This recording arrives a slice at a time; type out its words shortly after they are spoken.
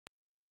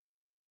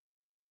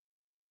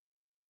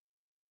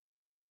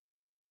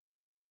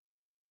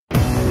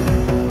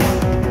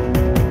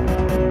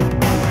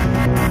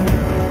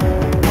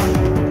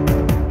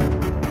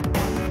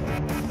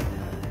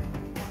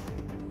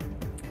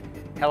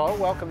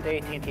welcome to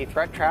AT&T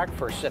ThreatTraq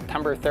for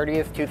September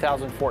 30th,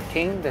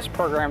 2014. This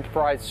program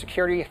provides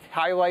security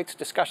highlights,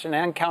 discussion,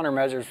 and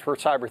countermeasures for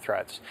cyber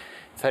threats.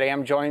 Today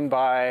I'm joined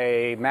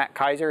by Matt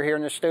Keyser here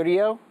in the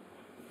studio,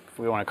 if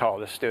we want to call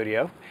it a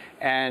studio,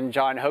 and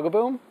John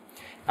Hogoboom.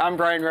 I'm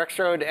Brian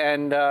Rexroad,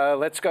 and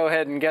let's go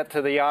ahead and get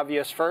to the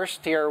obvious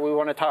first. Here we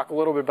want to talk a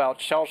little bit about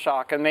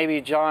Shellshock, and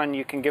maybe John,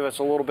 you can give us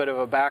a little bit of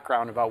a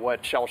background about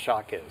what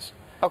Shellshock is.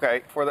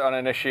 Okay, for the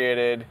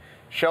uninitiated,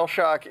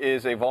 Shellshock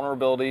is a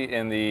vulnerability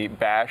in the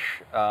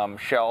BASH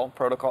shell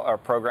protocol or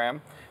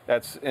program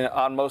that's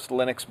on most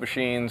Linux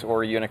machines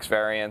or Unix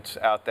variants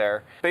out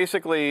there.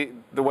 Basically,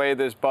 the way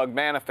this bug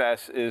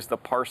manifests is the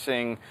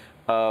parsing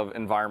of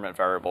environment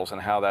variables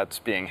and how that's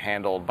being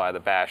handled by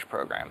the BASH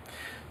program.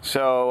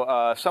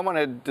 So someone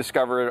had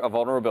discovered a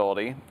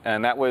vulnerability,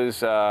 and that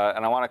was,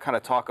 and I want to kind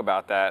of talk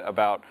about that,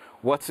 about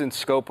what's in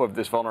scope of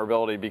this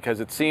vulnerability, because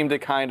it seemed to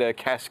kind of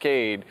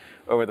cascade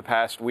over the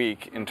past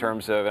week in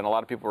terms of, and a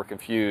lot of people were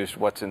confused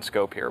what's in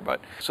scope here.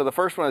 But so the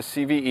first one is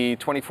CVE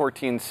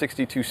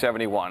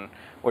 2014-6271,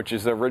 which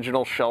is the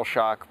original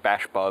Shellshock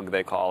BASH bug,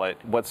 they call it.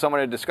 What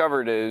someone had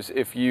discovered is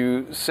if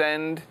you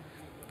send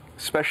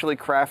specially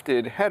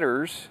crafted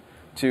headers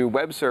to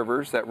web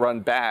servers that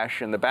run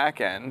BASH in the back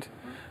end,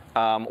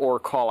 or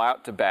call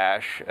out to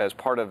BASH as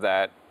part of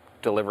that,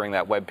 delivering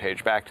that web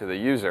page back to the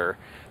user,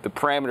 the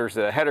parameters,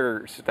 the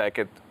headers that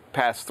get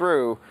passed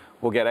through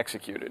will get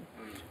executed.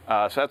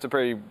 So that's a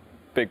pretty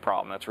big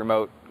problem. That's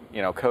remote,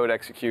 code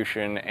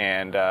execution,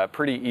 and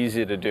pretty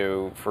easy to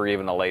do for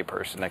even a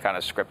layperson to kind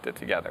of script it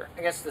together.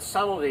 I guess the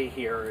subtlety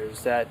here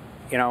is that,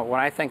 when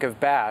I think of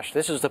BASH,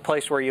 this is the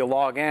place where you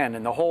log in,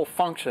 and the whole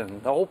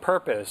function, the whole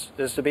purpose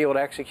is to be able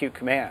to execute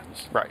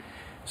commands. Right.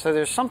 So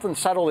there's something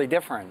subtly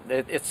different.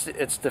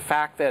 It's the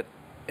fact that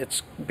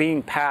it's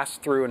being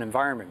passed through an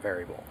environment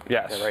variable.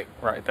 Yes,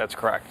 right, that's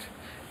correct.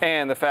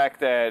 And the fact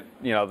that,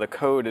 the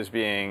code is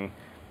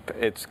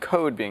it's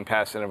code being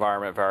passed an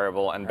environment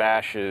variable, and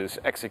BASH is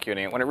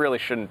executing it when it really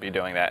shouldn't be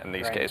doing that in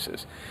these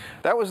cases.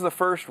 That was the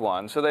first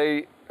one. So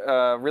they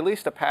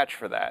released a patch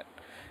for that.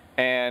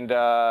 And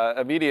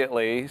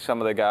immediately, some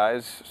of the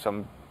guys,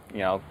 some,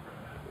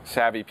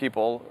 savvy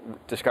people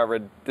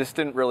discovered this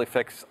didn't really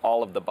fix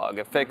all of the bug.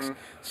 It fixed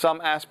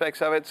some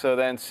aspects of it. So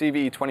then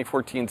CVE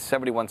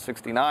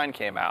 2014-7169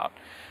 came out,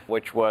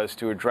 which was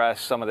to address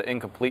some of the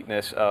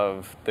incompleteness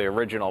of the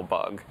original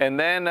bug. And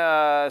then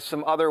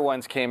some other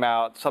ones came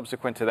out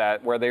subsequent to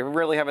that where they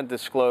really haven't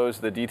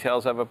disclosed the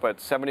details of it,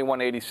 but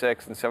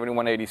 7186 and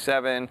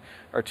 7187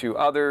 are two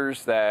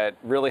others that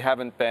really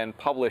haven't been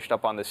published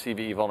up on the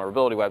CVE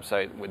vulnerability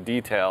website with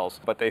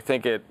details, but they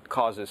think it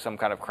causes some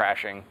kind of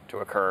crashing to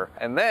occur.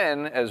 And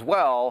then, as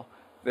well,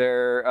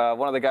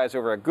 one of the guys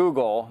over at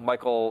Google,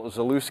 Michael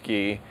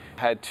Zalewski,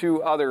 had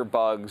two other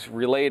bugs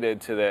related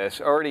to this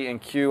already in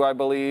queue, I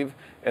believe,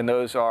 and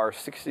those are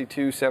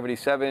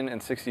 6277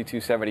 and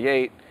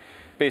 6278.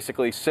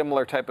 Basically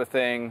similar type of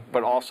thing,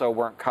 but also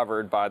weren't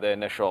covered by the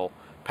initial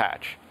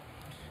patch.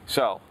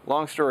 So,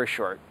 long story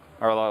short,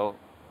 although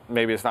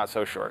maybe it's not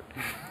so short,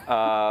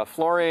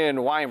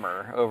 Florian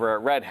Weimer over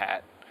at Red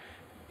Hat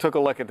took a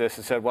look at this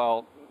and said,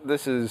 well,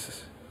 this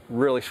is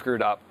really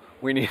screwed up.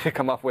 We need to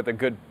come up with a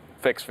good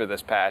fix for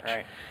this patch.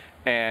 Right.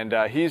 And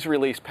he's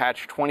released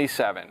patch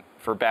 27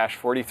 for BASH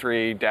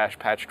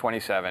 43-patch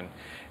 27.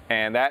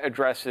 And that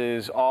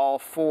addresses all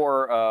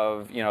four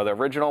of, the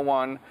original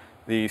one,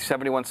 the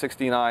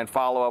 7169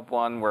 follow-up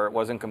one where it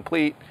wasn't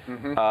complete,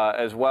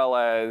 as well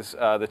as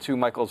the two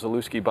Michael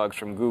Zalewski bugs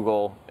from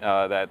Google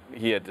that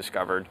he had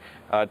discovered.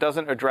 It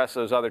doesn't address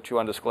those other two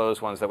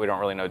undisclosed ones that we don't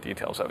really know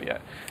details of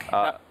yet.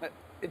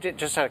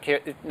 Just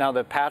now,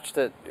 the patch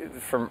that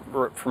from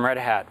Red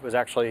Hat was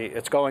actually,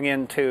 it's going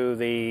into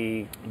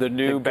the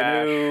new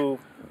BASH.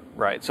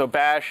 Right. So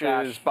BASH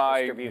is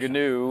by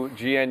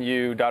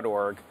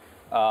GNU.org,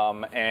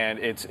 and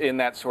it's in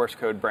that source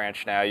code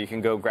branch now. You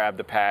can go grab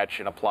the patch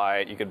and apply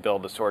it. You could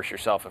build the source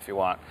yourself if you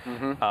want.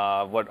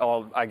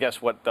 I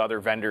guess what the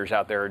other vendors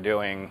out there are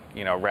doing,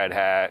 Red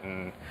Hat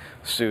and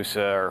SUSE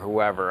or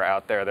whoever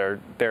out there,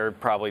 they're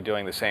probably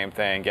doing the same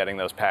thing, getting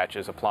those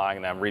patches,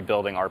 applying them,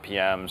 rebuilding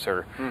RPMs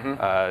or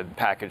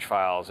package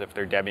files if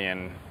they're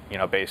Debian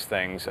based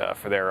things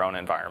for their own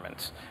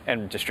environments,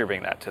 and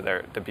distributing that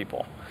to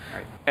people.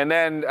 Right. And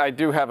then I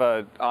do have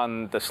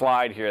on the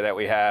slide here that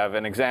we have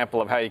an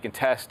example of how you can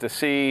test to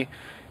see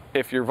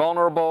if you're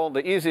vulnerable.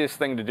 The easiest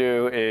thing to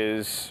do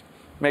is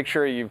make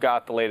sure you've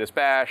got the latest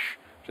BASH.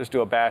 Just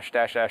do a bash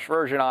 --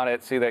 version on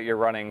it, see that you're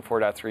running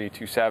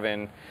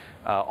 4.327.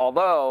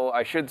 Although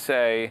I should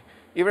say,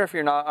 even if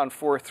you're not on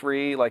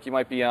 4.3, like you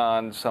might be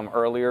on some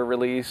earlier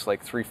release,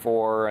 like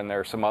 3.4, and there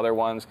are some other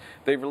ones,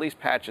 they've released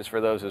patches for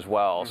those as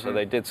well. So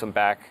they did some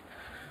back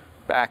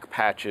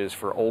patches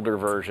for older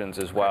versions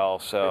as well.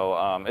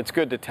 So it's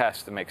good to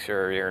test to make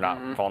sure you're not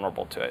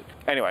vulnerable to it.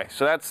 Anyway,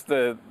 so that's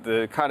the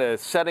kind of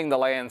setting the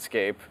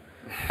landscape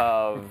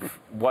of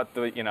what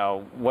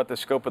the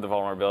scope of the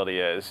vulnerability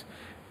is.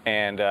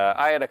 And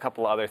I had a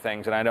couple other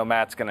things, and I know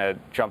Matt's going to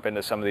jump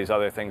into some of these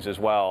other things as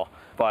well.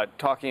 But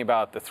talking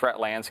about the threat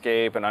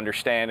landscape and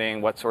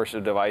understanding what sorts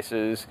of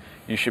devices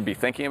you should be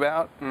thinking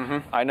about,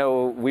 I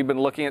know we've been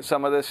looking at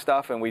some of this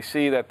stuff, and we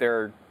see that there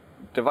are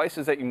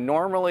devices that you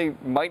normally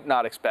might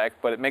not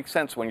expect, but it makes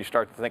sense when you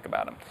start to think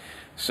about them.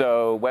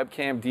 So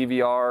webcam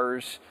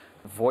DVRs,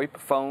 VoIP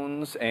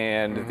phones,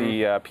 and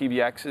the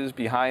PBXs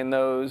behind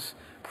those,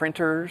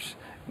 printers,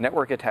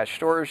 network attached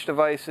storage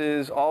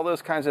devices, all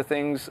those kinds of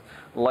things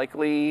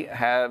likely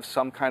have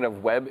some kind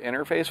of web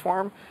interface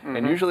for them.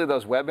 And usually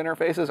those web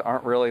interfaces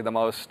aren't really the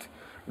most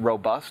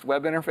robust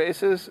web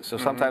interfaces. So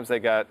sometimes they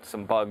got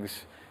some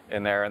bugs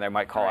in there and they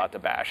might call out to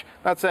bash.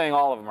 Not saying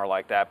all of them are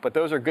like that, but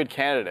those are good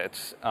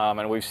candidates.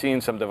 And we've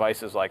seen some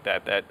devices like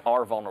that that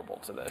are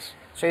vulnerable to this.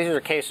 So these are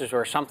cases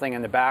where something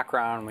in the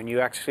background, when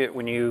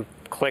you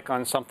click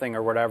on something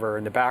or whatever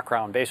in the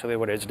background, basically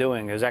what it's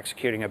doing is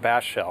executing a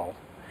bash shell.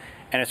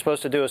 And it's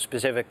supposed to do a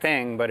specific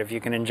thing, but if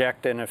you can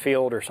inject in a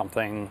field or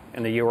something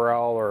in the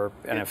URL or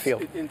in a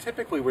field. And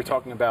typically we're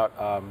talking about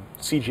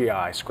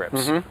CGI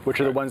scripts, which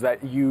are the ones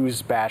that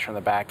use bash on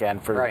the back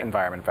end for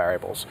environment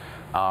variables.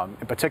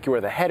 In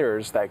particular, the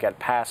headers that get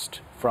passed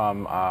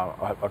from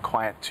a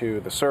client to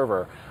the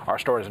server are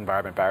stored as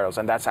environment variables,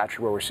 and that's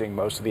actually where we're seeing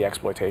most of the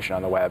exploitation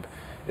on the web,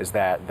 is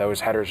that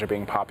those headers are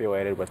being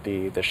populated with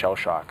the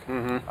Shellshock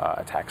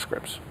attack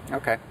scripts.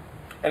 Okay.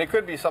 And it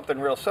could be something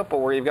real simple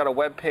where you've got a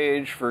web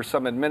page for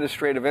some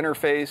administrative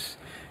interface,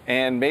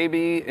 and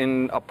maybe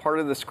in a part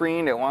of the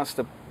screen it wants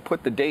to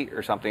put the date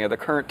or something at the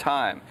current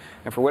time.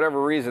 And for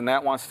whatever reason,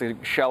 that wants to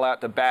shell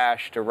out to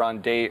bash to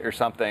run date or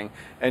something.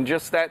 And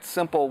just that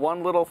simple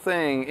one little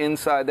thing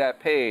inside that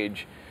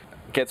page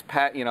gets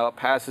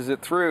passes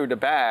it through to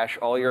bash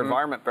all your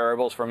environment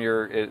variables from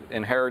your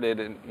inherited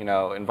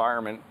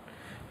environment,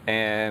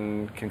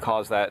 and can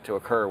cause that to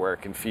occur where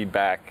it can feed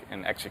back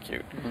and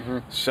execute.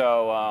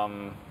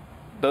 So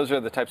those are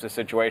the types of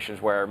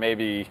situations where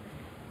maybe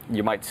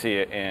you might see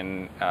it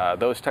in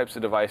those types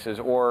of devices,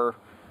 or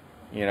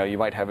you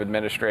might have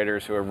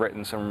administrators who have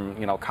written some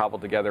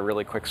cobbled together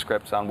really quick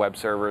scripts on web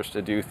servers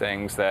to do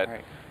things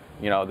that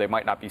they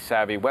might not be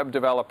savvy web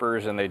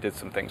developers, and they did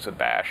some things with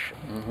bash.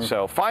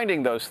 So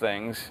finding those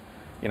things,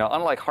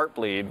 unlike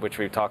Heartbleed, which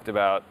we've talked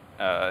about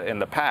in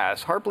the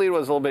past, Heartbleed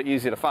was a little bit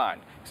easy to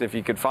find. So if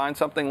you could find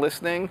something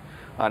listening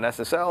on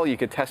SSL, you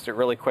could test it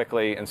really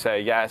quickly and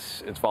say,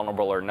 yes, it's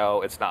vulnerable, or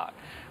no, it's not.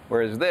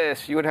 Whereas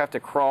this, you would have to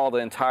crawl the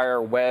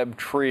entire web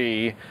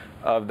tree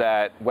of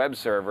that web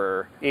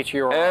server, each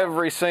URL,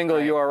 every single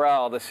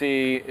URL, to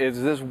see,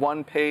 is this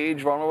one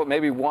page vulnerable?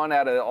 Maybe one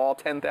out of all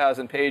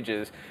 10,000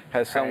 pages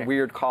has some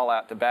weird call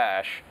out to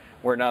bash,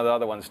 where none of the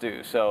other ones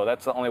do. So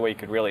that's the only way you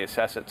could really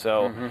assess it.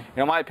 So,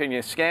 in my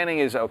opinion, scanning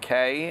is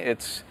okay.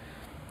 It's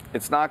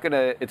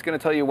gonna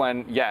tell you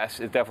when, yes,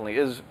 it definitely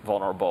is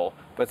vulnerable,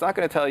 but it's not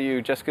gonna tell you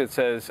just because it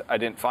says I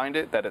didn't find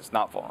it that it's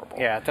not vulnerable.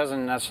 Yeah, it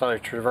doesn't necessarily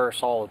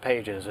traverse all the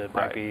pages. It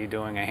might be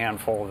doing a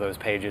handful of those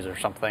pages or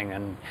something.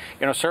 And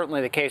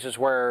certainly the cases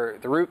where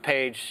the root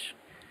page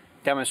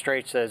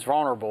demonstrates that it's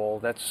vulnerable,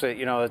 that's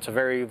it's a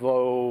very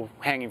low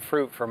hanging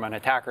fruit from an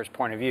attacker's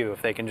point of view.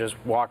 If they can just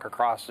walk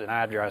across an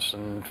address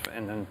and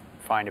then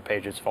find a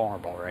page that's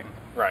vulnerable, right?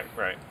 Right.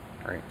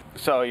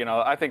 So,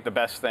 I think the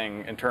best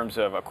thing in terms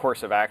of a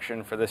course of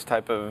action for this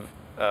type of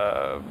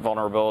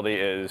vulnerability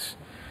is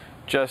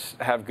just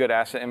have good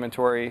asset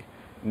inventory,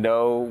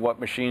 know what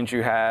machines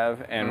you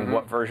have and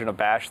what version of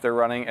bash they're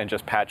running, and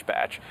just patch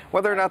batch.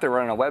 Whether or not they're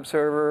running a web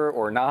server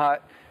or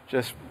not,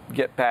 just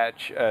get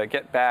bash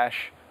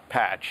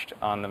patched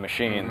on the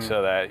machine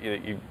so that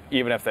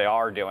even if they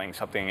are doing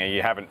something and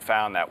you haven't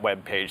found that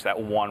web page,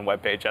 that one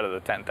web page out of the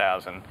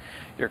 10,000,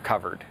 you're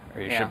covered,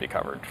 or you should be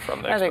covered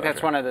from the exposure. I think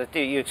that's one of the,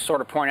 you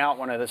sort of point out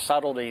one of the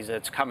subtleties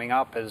that's coming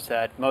up is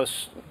that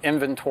most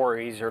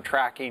inventories are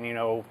tracking,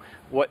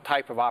 what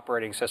type of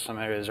operating system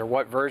it is or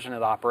what version of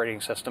the operating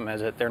system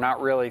is it. They're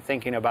not really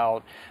thinking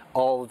about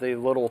all of the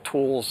little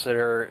tools that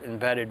are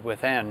embedded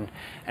within.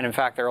 And in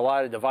fact, there are a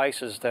lot of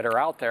devices that are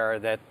out there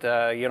that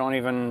they don't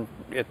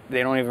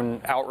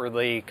even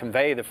outwardly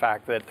convey the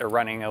fact that they're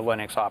running a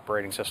Linux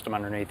operating system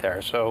underneath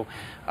there. So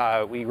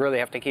we really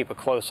have to keep a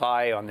close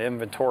eye on the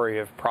inventory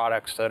of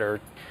products that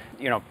are,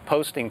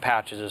 posting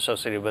patches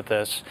associated with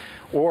this,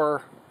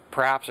 or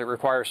perhaps it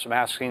requires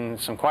asking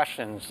some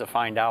questions to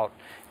find out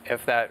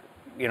if that,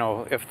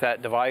 if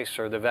that device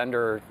or the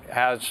vendor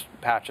has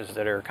patches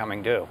that are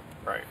coming due.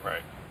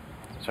 Right.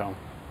 So,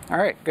 all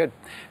right, good.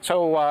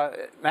 So,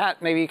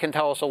 Matt, maybe you can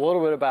tell us a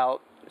little bit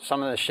about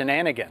some of the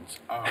shenanigans.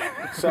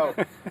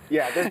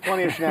 There's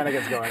plenty of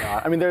shenanigans going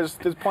on. I mean, there's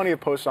plenty of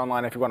posts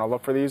online if you want to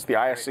look for these. The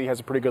ISC has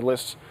a pretty good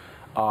list,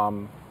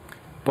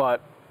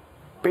 but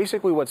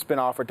basically what's been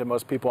offered to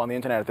most people on the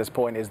internet at this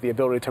point is the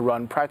ability to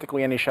run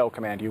practically any shell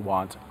command you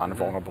want on a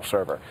vulnerable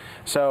server.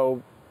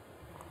 So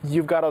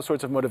you've got all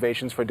sorts of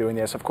motivations for doing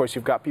this. Of course,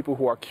 you've got people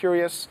who are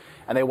curious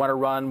and they want to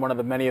run one of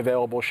the many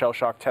available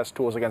Shellshock test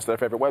tools against their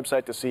favorite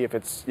website to see if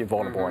it's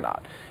vulnerable or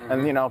not.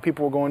 And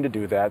people are going to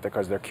do that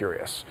because they're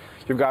curious.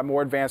 You've got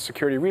more advanced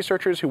security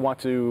researchers who want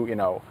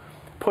to,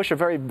 push a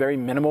very, very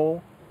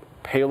minimal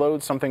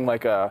payload, something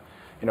like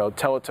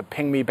tell it to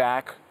ping me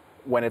back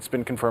when it's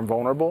been confirmed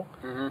vulnerable,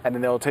 and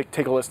then they'll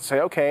take a list and say,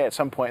 okay, at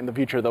some point in the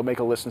future, they'll make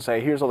a list and say,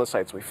 here's all the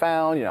sites we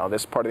found,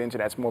 this part of the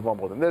internet's more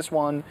vulnerable than this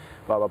one,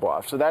 blah, blah,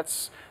 blah. So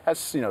that's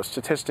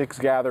statistics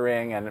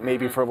gathering, and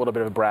maybe for a little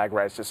bit of brag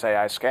rights to say,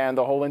 I scanned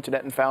the whole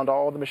internet and found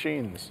all the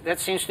machines. That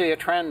seems to be a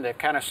trend that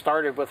kind of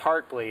started with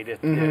Heartbleed.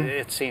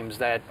 It seems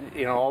that,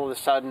 all of a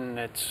sudden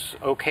it's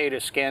okay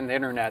to scan the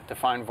internet to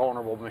find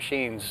vulnerable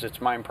machines. It's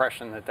my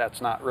impression that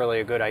that's not really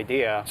a good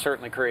idea. It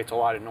certainly creates a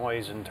lot of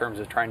noise in terms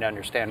of trying to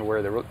understand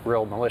where the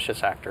real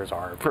malicious actors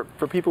are.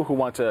 For people who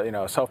want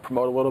to,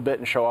 self-promote a little bit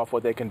and show off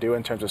what they can do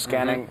in terms of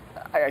scanning,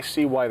 I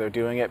see why they're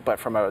doing it, but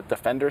from a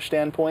defender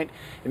standpoint,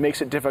 it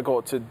makes it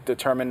difficult to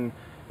determine,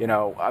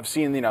 I've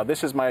seen,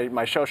 this is my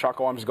Shellshock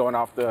alarms going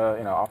off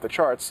the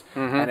charts,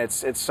 and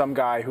it's some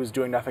guy who's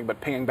doing nothing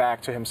but pinging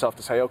back to himself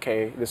to say,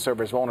 okay, this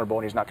server is vulnerable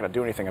and he's not going to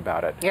do anything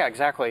about it. Yeah,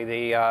 exactly.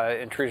 The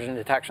intrusion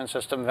detection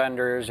system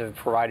vendors have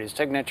provided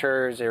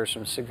signatures. There are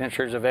some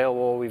signatures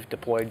available. We've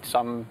deployed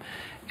some,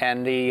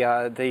 and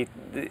they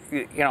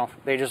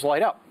just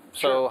light up.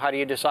 So how do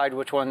you decide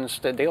which ones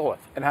to deal with?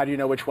 And how do you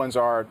know which ones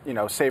are,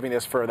 saving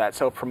this for that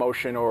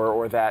self-promotion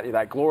or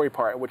that glory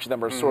part, which of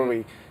them are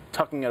sorely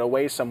tucking it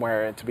away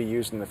somewhere to be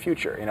used in the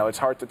future? It's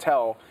hard to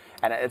tell.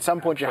 And at some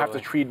point, you have to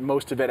treat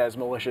most of it as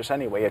malicious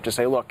anyway. You have to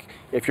say, look,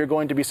 if you're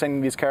going to be sending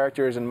these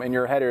characters and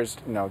your headers,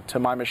 to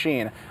my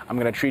machine, I'm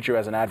going to treat you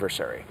as an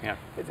adversary. Yeah,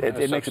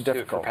 it makes it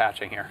difficult. For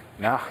patching here.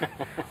 No,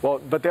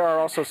 well, but there are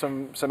also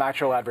some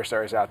actual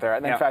adversaries out there,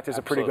 and in fact, there's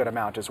a pretty good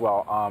amount as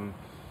well.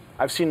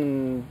 I've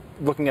seen,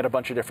 looking at a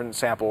bunch of different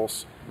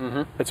samples,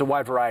 it's a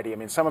wide variety. I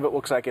mean, some of it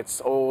looks like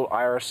it's old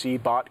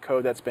IRC bot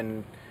code that's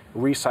been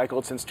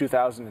recycled since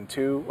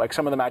 2002. Like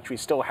some of them actually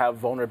still have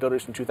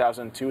vulnerabilities from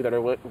 2002 that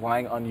are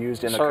lying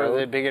unused in the code. Sort of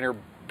the beginner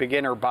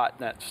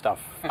botnet stuff.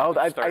 Oh,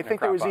 I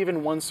think there was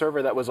even one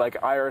server that was like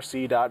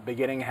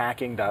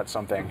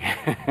irc.beginninghacking.something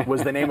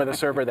was the name of the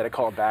server that it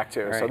called back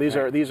to. Right, so these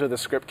are the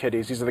script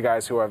kiddies. These are the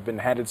guys who have been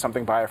handed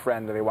something by a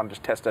friend and they want to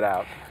just test it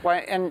out.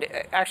 Well, and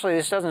actually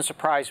this doesn't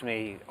surprise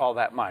me all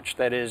that much.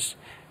 That is,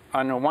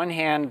 on the one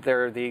hand,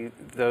 there are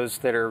those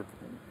that are,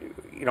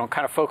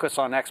 kind of focus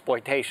on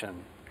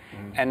exploitation.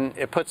 And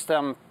it puts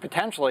them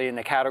potentially in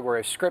the category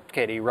of script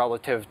kiddie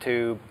relative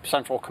to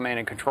central command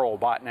and control,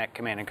 botnet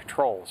command and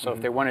control. So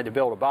if they wanted to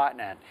build a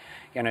botnet,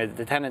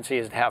 the tendency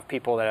is to have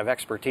people that have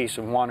expertise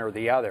in one or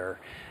the other,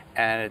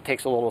 and it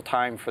takes a little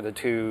time for the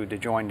two to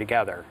join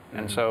together.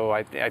 And so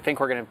I think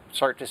we're going to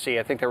start to see,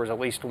 I think there was at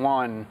least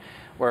one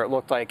where it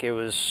looked like it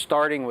was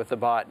starting with the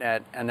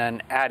botnet and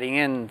then adding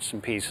in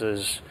some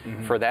pieces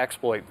for the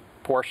exploit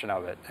portion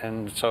of it,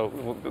 and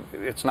so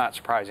it's not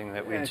surprising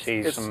that we'd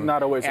see some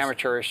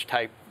amateurish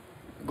type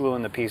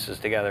gluing the pieces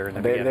together in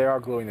the beginning. They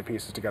are gluing the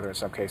pieces together in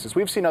some cases.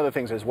 We've seen other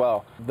things as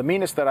well. The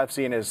meanest that I've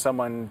seen is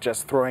someone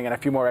just throwing in a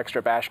few more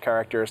extra bash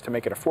characters to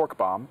make it a fork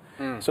bomb.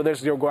 So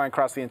you're going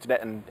across the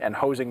internet and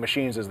hosing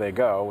machines as they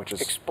go, which is...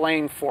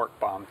 Explain fork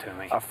bomb to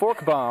me. A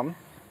fork bomb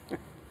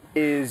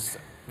is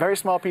a very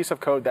small piece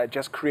of code that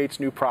just creates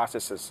new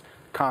processes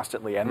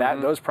constantly, and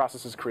those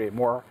processes create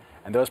more,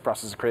 and those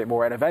processes create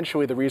more, and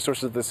eventually the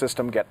resources of the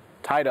system get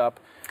tied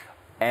up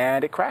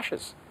and it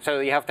crashes.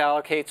 So you have to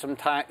allocate some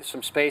time,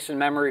 some space and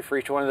memory for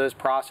each one of those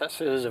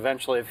processes.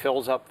 Eventually it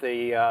fills up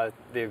the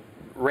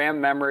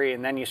RAM memory,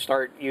 and then you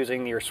start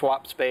using your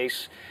swap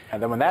space.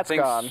 And then when that's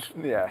gone,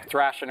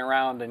 thrashing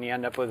around, and you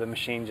end up with a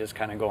machine just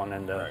kind of going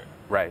into...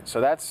 Right,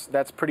 so that's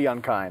pretty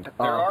unkind.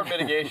 There are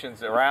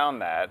mitigations around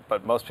that,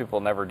 but most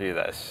people never do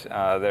this.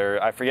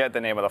 I forget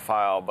the name of the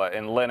file, but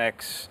in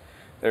Linux,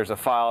 there's a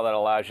file that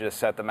allows you to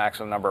set the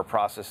maximum number of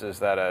processes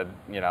that a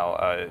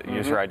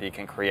user ID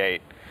can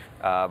create,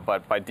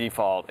 but by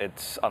default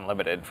it's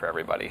unlimited for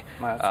everybody.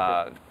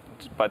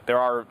 But there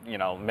are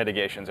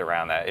mitigations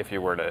around that if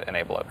you were to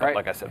enable it. But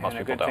like I said, most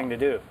people don't. A good thing to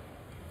do,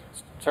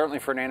 certainly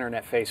for an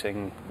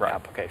internet-facing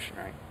application,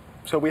 right?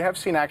 So we have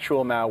seen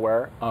actual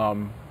malware.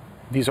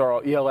 These are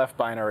all ELF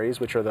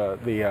binaries, which are the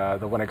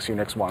Linux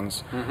Unix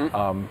ones.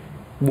 A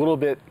little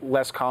bit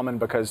less common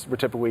because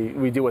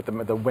we deal with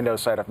the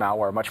Windows side of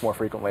malware much more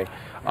frequently.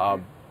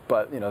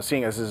 But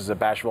seeing as this is a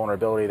bash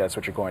vulnerability, that's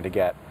what you're going to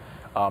get.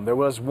 There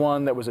was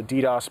one that was a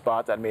DDoS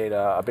bot that made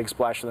a big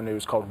splash in the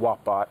news called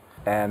WAPBot,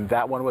 and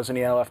that one was an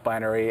ELF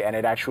binary, and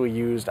it actually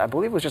used, I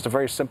believe it was just a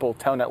very simple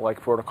telnet-like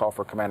protocol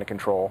for command and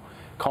control,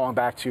 calling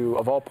back to,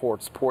 of all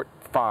ports, port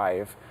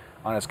 5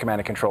 on its command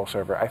and control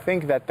server. I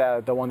think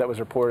that the one that was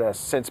reported has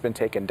since been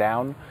taken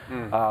down.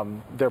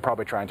 They're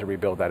probably trying to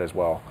rebuild that as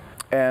well.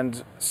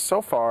 And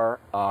so far,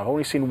 I've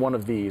only seen one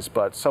of these,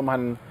 but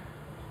someone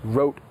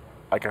wrote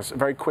like a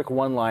very quick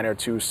one-liner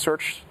to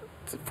search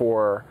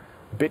for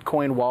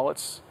Bitcoin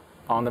wallets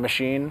on the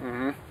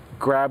machine,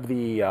 grab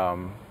the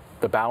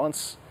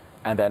balance,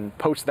 and then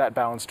post that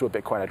balance to a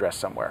Bitcoin address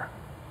somewhere.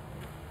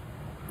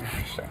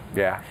 Interesting.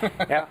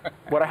 Yeah.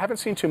 What I haven't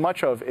seen too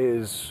much of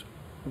is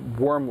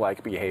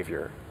worm-like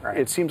behavior.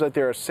 It seems like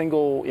there are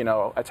single,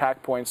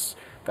 attack points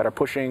that are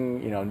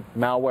pushing,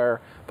 malware,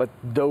 but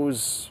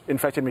those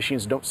infected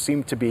machines don't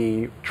seem to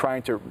be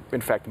trying to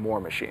infect more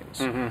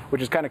machines,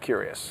 which is kind of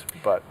curious.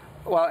 But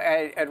well,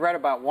 I'd read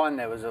about one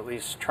that was at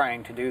least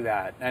trying to do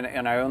that,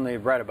 and I only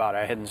read about it.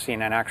 I hadn't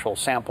seen an actual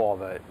sample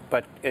of it,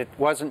 but it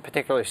wasn't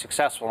particularly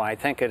successful, and I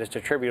think it is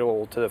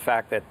attributable to the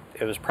fact that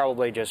it was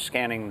probably just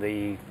scanning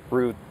the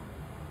root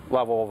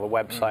level of a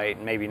website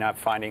and maybe not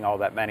finding all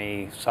that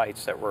many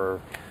sites that were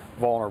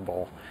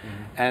vulnerable.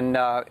 And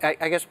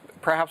I guess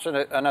perhaps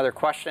another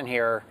question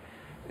here,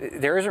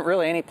 there isn't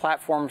really any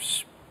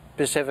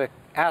platform-specific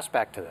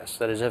aspect to this.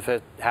 That is, if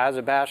it has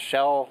a bash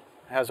shell,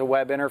 has a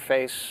web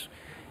interface,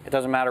 it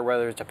doesn't matter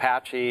whether it's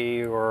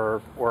Apache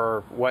or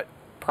what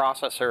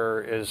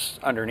processor is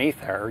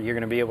underneath there, you're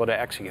going to be able to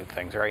execute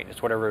things, right?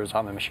 It's whatever is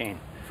on the machine.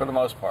 For the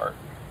most part.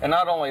 And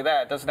not only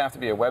that, it doesn't have to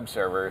be a web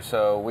server.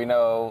 So we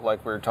know,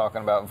 like we were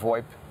talking about,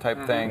 VoIP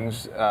type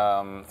things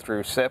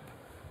through SIP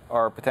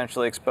are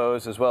potentially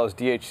exposed, as well as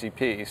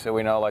DHCP. So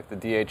we know, like the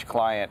DH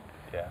client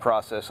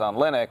process on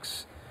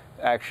Linux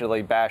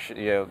actually bash,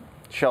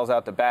 shells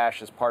out the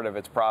bash as part of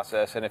its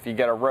process. And if you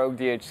get a rogue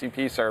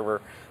DHCP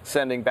server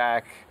sending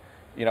back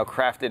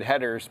crafted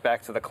headers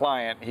back to the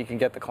client, he can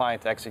get the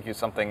client to execute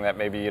something that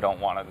maybe you don't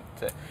want it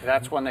to.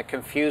 That's one that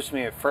confused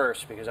me at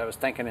first, because I was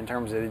thinking in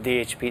terms of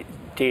the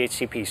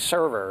DHCP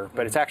server,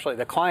 but it's actually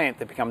the client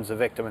that becomes the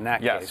victim in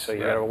that case. So you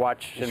got to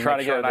watch. He's trying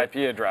to get an IP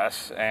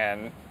address,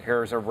 and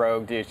here's a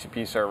rogue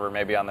DHCP server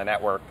maybe on the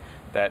network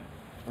that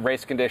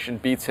race condition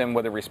beats him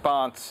with a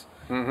response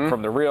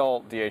from the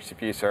real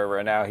DHCP server,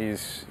 and now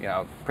he's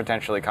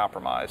potentially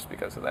compromised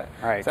because of that.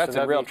 Right. So that's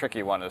a real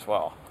tricky one as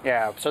well.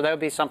 Yeah, so that would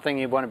be something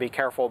you want to be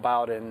careful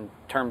about in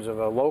terms of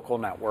a local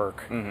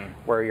network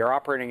where you're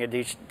operating a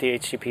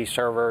DHCP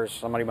server.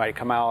 Somebody might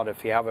come out.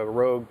 If you have a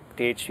rogue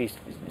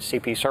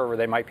DHCP server,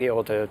 they might be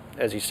able to,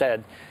 as you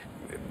said,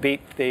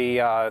 beat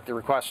the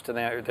request to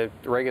the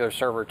regular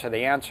server to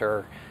the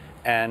answer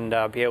and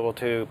be able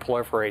to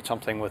proliferate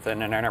something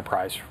within an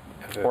enterprise.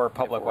 Or a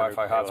public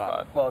Wi-Fi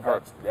hotspot. Well,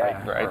 that's,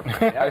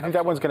 right. I think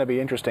that one's going to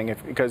be interesting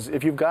because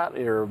if you've got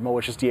your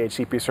malicious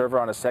DHCP server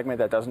on a segment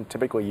that doesn't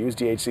typically use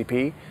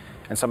DHCP,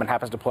 and someone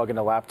happens to plug in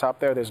a laptop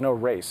there's no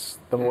race.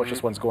 The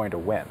malicious one's going to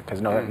win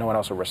because no one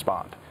else will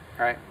respond.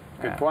 Right.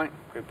 Good point.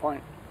 Good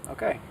point.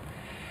 Okay.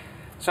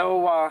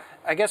 So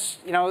I guess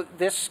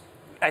this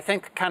I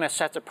think kind of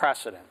sets a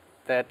precedent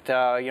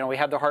that we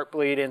had the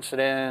Heartbleed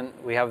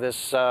incident. We have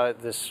this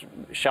this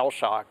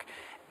Shellshock.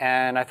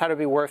 And I thought it'd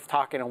be worth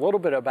talking a little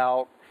bit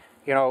about,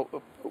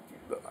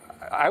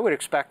 I would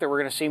expect that we're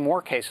going to see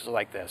more cases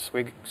like this.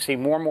 We see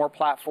more and more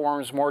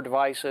platforms, more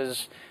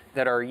devices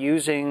that are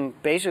using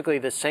basically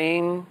the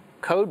same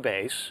code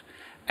base.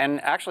 And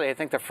actually, I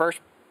think the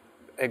first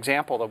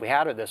example that we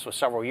had of this was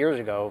several years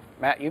ago.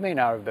 Matt, you may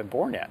not have been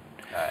born yet.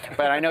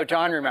 But I know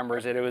John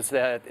remembers it. It was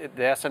the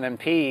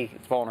SNMP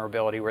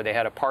vulnerability where they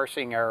had a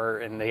parsing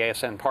error in the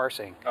ASN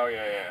parsing. Oh,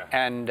 yeah.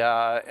 And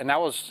that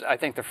was, I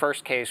think, the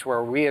first case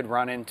where we had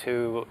run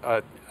into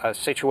a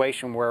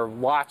situation where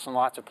lots and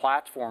lots of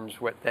platforms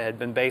that had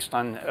been based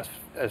on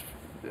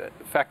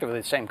effectively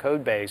the same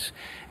code base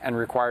and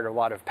required a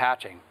lot of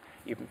patching.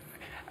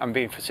 I'm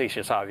being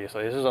facetious,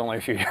 obviously. This is only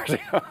a few years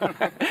ago.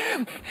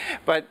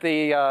 But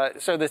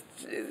so the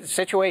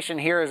situation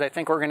here is I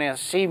think we're going to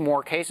see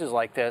more cases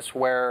like this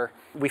where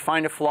we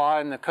find a flaw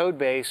in the code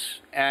base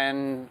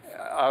and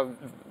a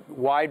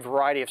wide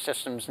variety of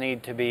systems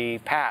need to be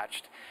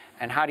patched.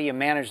 And how do you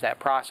manage that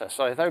process?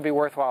 So I thought it would be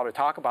worthwhile to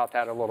talk about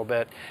that a little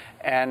bit.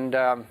 And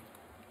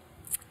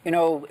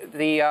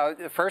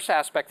the first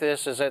aspect of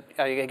this is that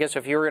I guess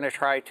if you were going to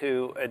try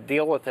to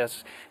deal with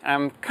this,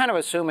 I'm kind of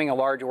assuming a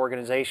large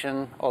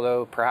organization,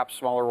 although perhaps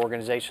smaller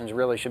organizations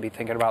really should be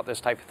thinking about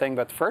this type of thing.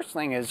 But the first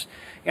thing is,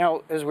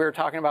 as we were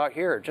talking about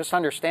here, just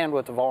understand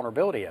what the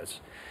vulnerability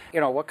is.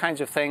 What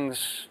kinds of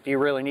things do you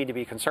really need to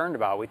be concerned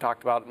about? We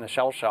talked about in the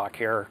Shellshock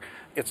here.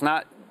 It's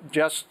not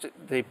just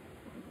the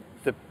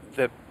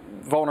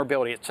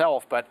vulnerability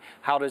itself, but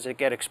how does it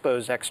get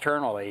exposed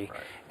externally?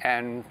 Right.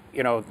 And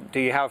do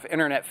you have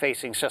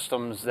internet-facing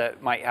systems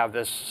that might have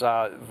this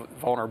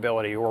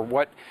vulnerability, or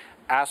what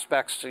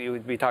aspects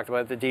we talked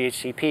about the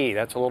DHCP?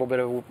 That's a little bit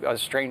of a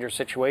stranger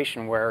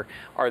situation where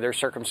are there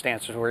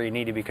circumstances where you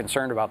need to be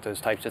concerned about those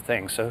types of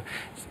things. So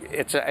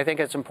I think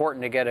it's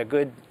important to get a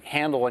good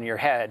handle in your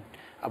head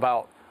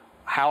about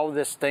how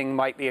this thing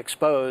might be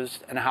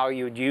exposed and how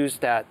you would use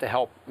that to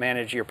help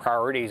manage your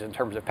priorities in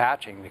terms of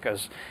patching.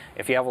 Because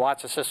if you have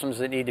lots of systems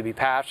that need to be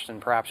patched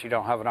and perhaps you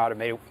don't have an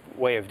automated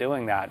way of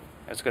doing that,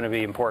 it's going to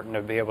be important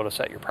to be able to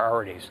set your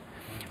priorities.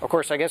 Of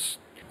course, I guess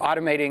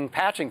automating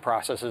patching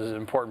processes is an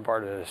important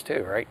part of this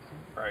too, right?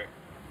 Right.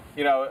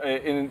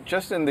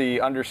 Just in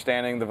the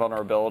understanding the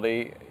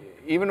vulnerability,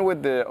 even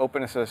with the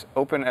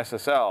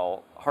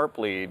OpenSSL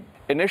Heartbleed,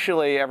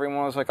 initially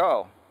everyone was like,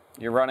 oh,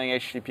 you're running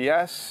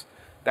HTTPS,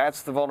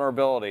 that's the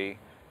vulnerability,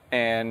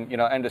 and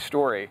end of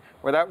story.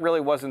 Where that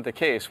really wasn't the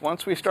case.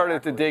 Once we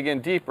started to dig in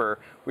deeper,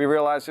 we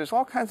realized there's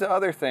all kinds of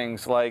other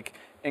things like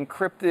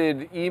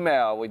encrypted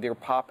email with your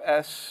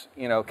POP-S,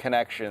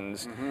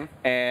 connections,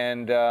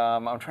 and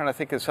I'm trying to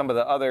think of some of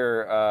the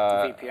other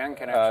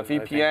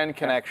VPN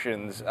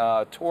connections,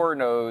 Tor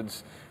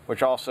nodes,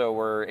 which also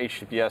were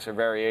HTTPS or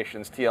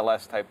variations,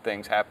 TLS type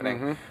things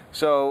happening.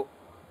 So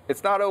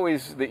it's not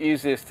always the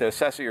easiest to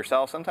assess it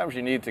yourself. Sometimes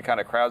you need to kind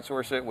of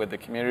crowdsource it with the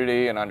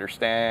community and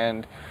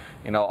understand,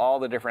 all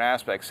the different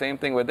aspects. Same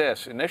thing with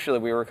this. Initially,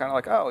 we were kind of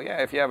like, oh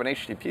yeah, if you have an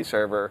HTTP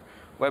server,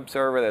 web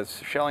server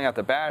that's shelling out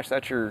the bash,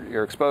 that's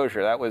your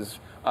exposure. That was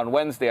on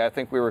Wednesday. I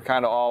think we were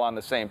kind of all on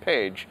the same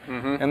page.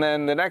 And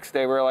then the next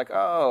day we were like,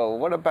 oh,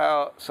 what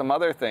about some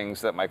other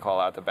things that might call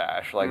out the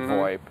bash, like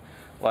VoIP,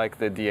 like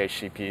the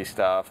DHCP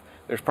stuff.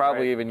 There's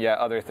probably even yet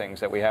other things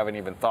that we haven't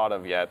even thought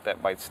of yet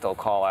that might still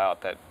call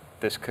out that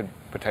this could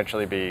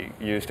potentially be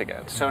used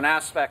against. So an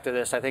aspect of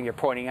this I think you're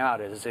pointing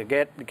out is to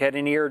get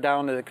an ear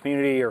down to the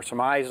community or some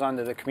eyes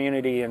onto the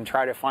community and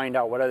try to find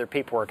out what other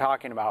people are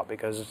talking about,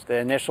 because the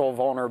initial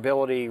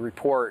vulnerability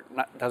report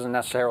doesn't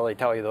necessarily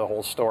tell you the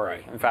whole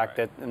story. In fact,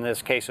 in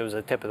this case it was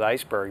the tip of the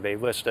iceberg. They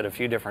listed a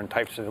few different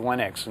types of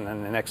Linux, and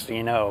then the next thing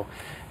you know,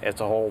 it's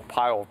a whole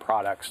pile of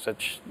products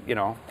that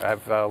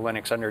have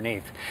Linux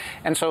underneath.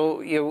 And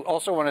so you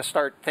also want to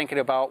start thinking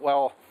about,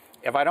 well,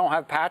 if I don't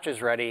have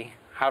patches ready,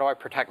 how do I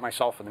protect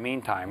myself in the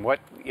meantime? What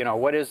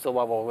is the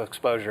level of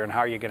exposure, and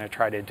how are you going to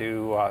try to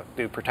do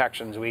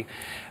protections?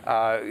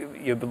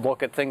 You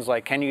look at things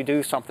like, can you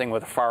do something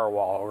with a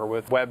firewall or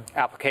with web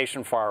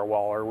application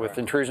firewall or with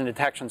intrusion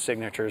detection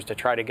signatures to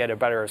try to get a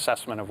better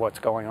assessment of what's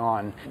going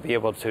on, be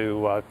able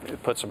to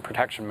put some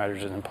protection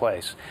measures in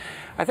place.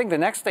 I think the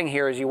next thing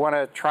here is you want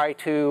to try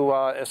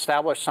to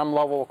establish some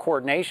level of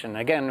coordination.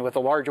 Again, with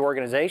a large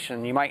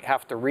organization, you might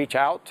have to reach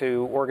out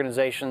to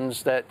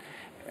organizations that,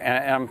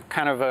 and I'm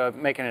kind of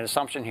making an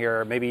assumption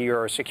here, maybe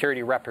you're a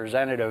security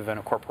representative in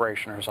a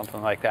corporation or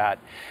something like that.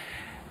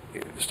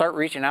 Start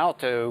reaching out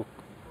to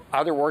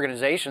other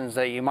organizations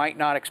that you might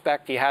not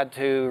expect you had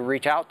to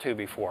reach out to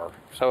before.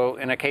 So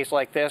in a case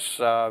like this,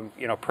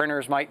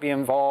 printers might be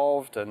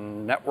involved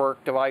and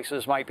network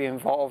devices might be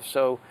involved.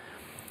 So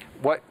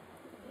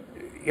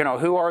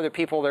who are the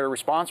people that are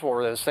responsible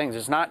for those things?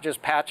 It's not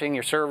just patching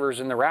your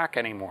servers in the rack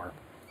anymore,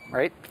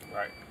 right?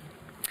 Right.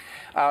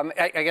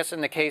 I guess in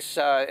the case,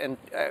 I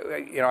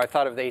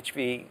thought of the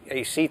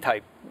HVAC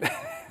type,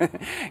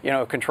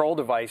 control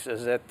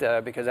devices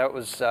because that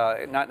was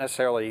not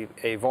necessarily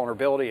a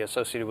vulnerability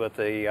associated with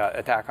the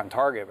attack on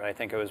target, but I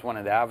think it was one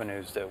of the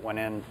avenues that went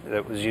in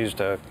that was used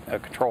a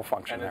control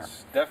function and there.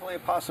 It's definitely a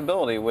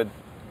possibility with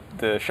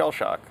the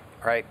Shellshock.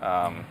 Right.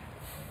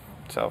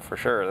 So for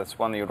sure, that's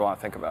one that you'd want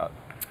to think about.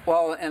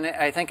 Well, and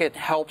I think it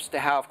helps to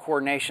have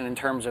coordination in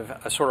terms of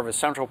a sort of a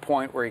central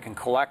point where you can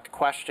collect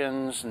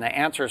questions and the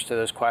answers to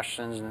those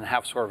questions and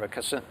have sort of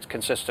a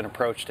consistent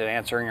approach to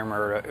answering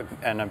them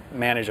and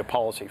manage a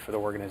policy for the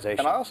organization.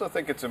 And I also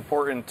think it's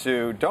important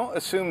to don't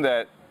assume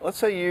that, let's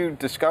say you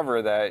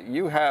discover that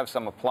you have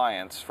some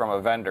appliance from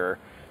a vendor.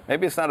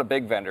 Maybe it's not a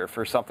big vendor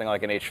for something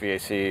like an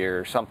HVAC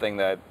or something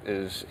that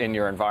is in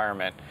your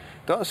environment.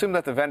 Don't assume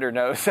that the vendor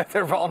knows that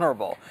they're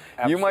vulnerable.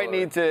 Absolutely. You might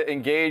need to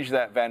engage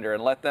that vendor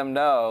and let them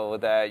know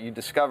that you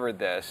discovered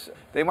this.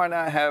 They might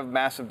not have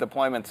massive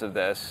deployments of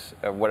this,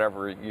 of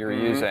whatever you're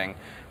using,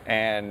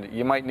 and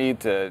you might need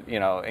to,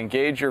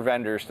 engage your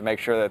vendors to make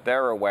sure that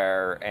they're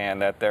aware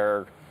and that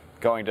they're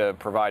going to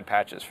provide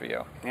patches for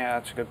you. Yeah,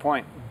 that's a good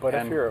point. But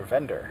if you're a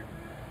vendor,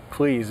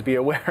 please be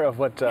aware of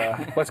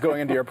what's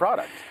going into your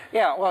product.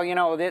 Yeah,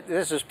 well,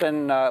 this has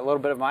been a little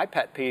bit of my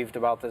pet peeve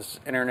about this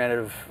Internet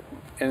of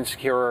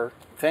Insecure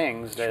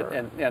Things,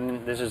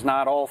 and this is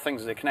not all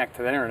things that connect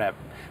to the Internet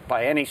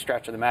by any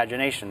stretch of the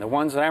imagination. The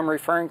ones that I'm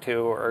referring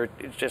to are,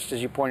 just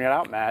as you pointed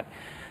out, Matt,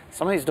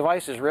 some of these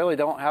devices really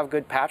don't have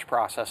good patch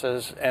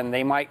processes, and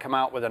they might come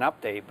out with an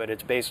update, but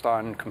it's based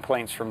on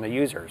complaints from the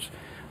users.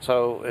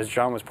 So, as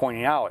John was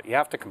pointing out, you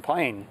have to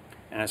complain,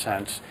 in a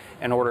sense,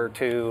 in order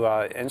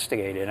to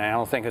instigate it. And I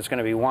don't think it's going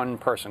to be one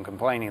person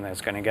complaining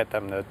that's going to get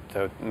them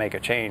to make a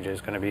change.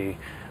 It's going to be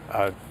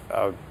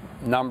a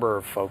number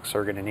of folks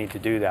are going to need to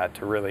do that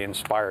to really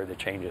inspire the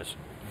changes.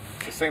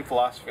 It's the same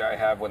philosophy I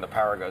have when the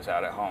power goes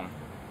out at home.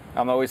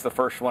 I'm always the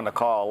first one to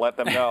call, let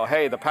them know,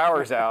 hey, the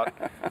power's out,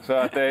 so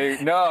that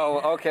they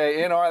know,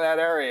 okay, in that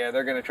area,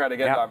 they're going to try to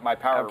get my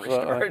power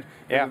restored.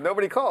 Yeah. If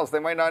nobody calls, they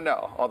might not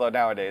know. Although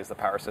nowadays the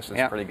power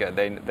system's pretty good.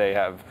 They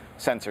have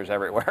sensors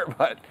everywhere,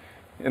 but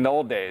in the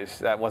old days,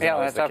 that wasn't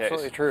always the case. Yeah, that's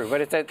absolutely true.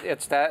 But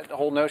it's that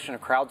whole notion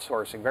of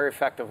crowdsourcing, very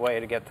effective way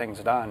to get things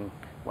done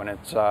when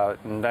it's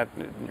and that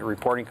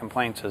reporting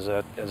complaints is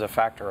a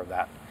factor of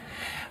that.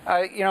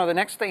 The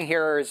next thing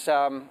here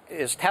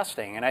is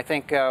testing, and I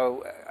think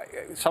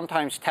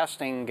sometimes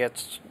testing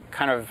gets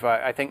kind of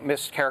I think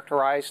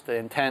mischaracterized. The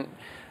intent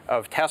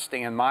of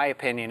testing, in my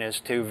opinion, is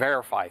to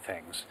verify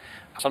things.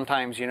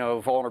 Sometimes,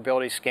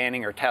 vulnerability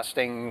scanning or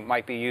testing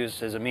might be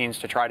used as a means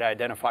to try to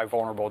identify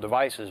vulnerable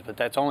devices, but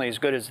that's only as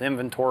good as the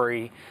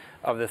inventory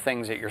of the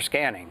things that you're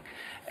scanning.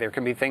 There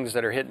can be things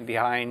that are hidden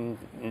behind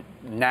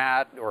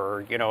NAT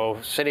or, you know,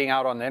 sitting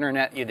out on the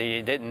internet that you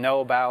didn't know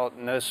about,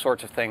 and those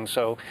sorts of things.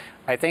 So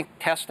I think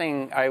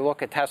testing, I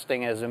look at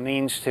testing as a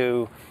means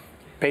to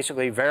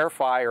basically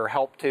verify or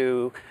help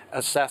to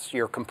assess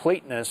your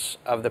completeness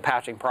of the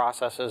patching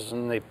processes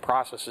and the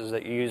processes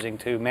that you're using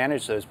to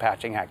manage those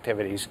patching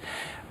activities.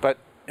 But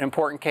an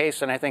important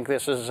case, and I think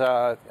this is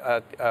a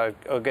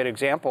good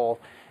example,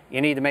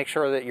 you need to make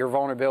sure that your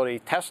vulnerability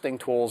testing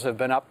tools have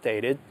been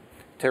updated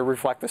to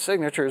reflect the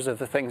signatures of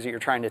the things that you're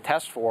trying to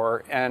test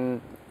for, and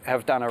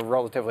have done a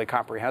relatively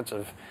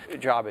comprehensive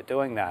job at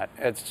doing that.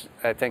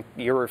 I think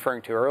you were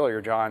referring to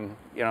earlier, John,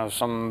 you know,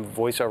 some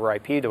voice over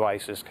IP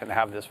devices can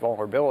have this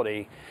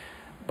vulnerability,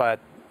 but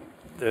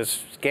the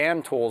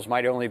scan tools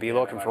might only be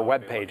looking for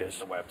web pages.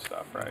 The web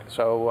stuff, right.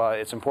 So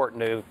it's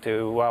important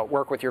to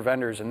work with your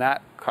vendors in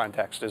that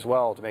context as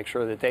well, to make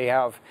sure that they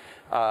have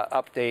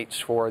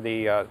updates for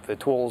the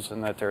tools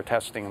and that they're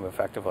testing them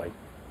effectively.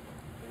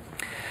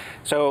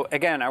 So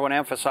again, I want to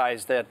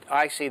emphasize that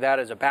I see that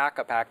as a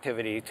backup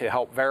activity to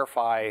help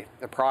verify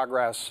the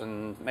progress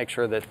and make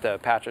sure that the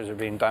patches are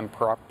being done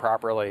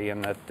properly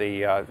and that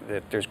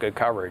that there's good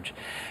coverage.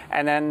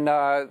 And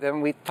then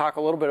we talk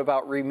a little bit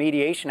about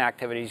remediation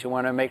activities. You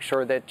want to make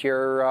sure that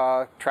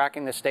you're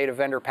tracking the state of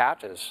vendor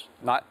patches.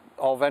 Not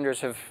all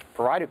vendors have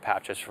provided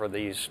patches for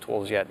these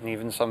tools yet, and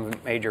even some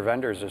major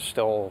vendors are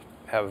still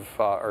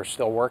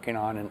working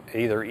on and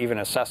even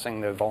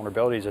assessing the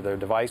vulnerabilities of their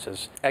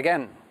devices.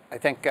 Again, I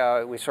think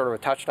we sort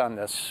of touched on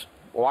this.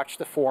 Watch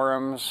the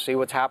forums, see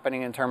what's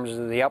happening in terms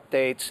of the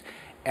updates,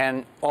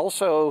 and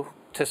also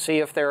to see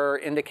if there are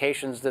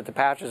indications that the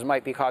patches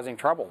might be causing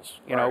troubles.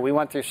 You know, we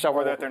went through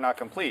several... Or that they're not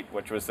complete,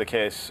 which was the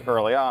case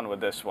early on with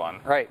this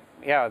one. Right,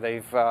 yeah,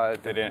 they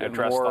didn't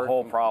address the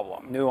whole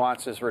problem.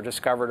 Nuances were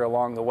discovered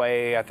along the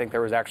way. I think there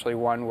was actually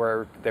one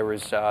where there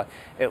was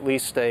at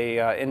least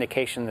a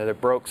indication that it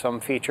broke some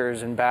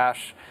features in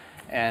BASH,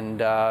 and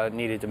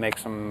needed to make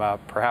some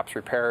perhaps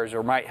repairs,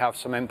 or might have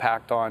some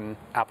impact on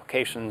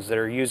applications that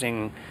are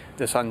using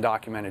this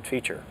undocumented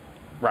feature.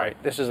 Right.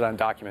 This is an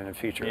undocumented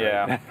feature.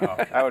 Yeah,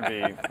 right? That would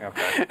be,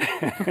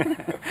 okay.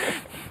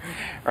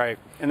 Right.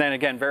 And then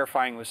again,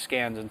 verifying with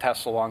scans and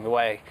tests along the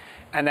way.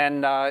 And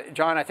then,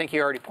 John, I think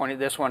you already pointed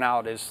this one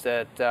out, is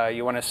that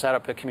you want to set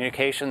up a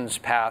communications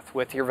path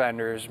with your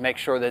vendors, make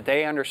sure that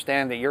they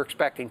understand that you're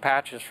expecting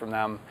patches from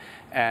them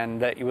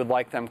and that you would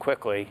like them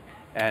quickly.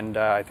 And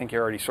I think you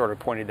already sort of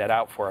pointed that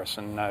out for us,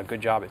 and good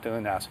job at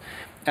doing that.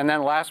 And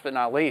then last but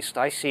not least,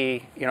 I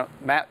see, you know,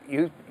 Matt,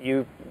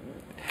 you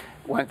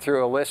went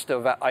through a list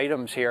of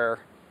items here.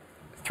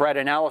 Threat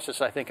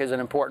analysis, I think, is an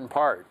important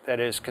part. That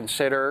is,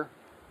 consider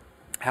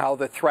how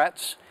the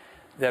threats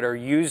that are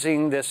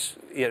using this,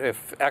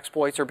 if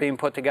exploits are being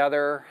put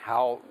together,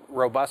 how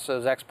robust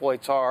those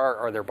exploits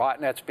are there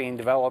botnets being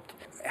developed?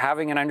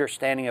 Having an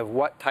understanding of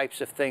what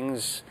types of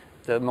things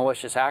the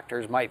malicious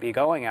actors might be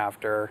going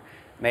after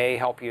may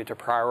help you to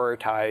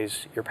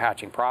prioritize your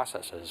patching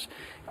processes.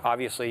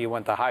 Obviously, you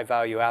want the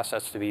high-value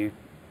assets to be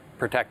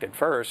protected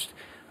first.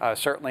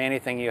 Certainly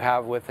anything you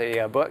have with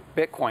a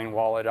Bitcoin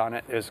wallet on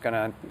it is going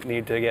to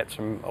need to get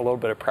a little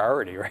bit of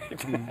priority,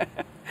 right?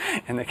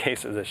 In the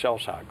case of the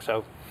Shellshock.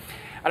 So,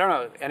 I don't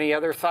know, any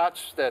other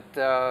thoughts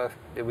that,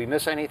 did we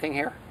miss anything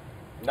here?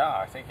 No,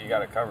 I think you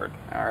got it covered.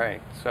 All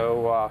right,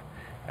 so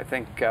I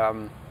think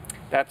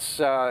that's,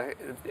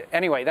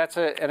 anyway, that's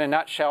in a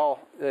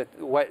nutshell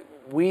what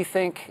we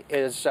think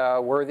is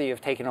worthy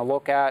of taking a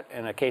look at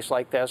in a case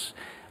like this.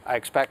 I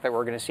expect that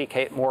we're going to see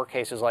more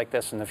cases like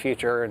this in the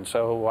future, and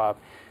so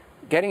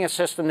getting a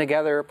system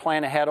together,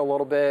 plan ahead a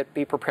little bit,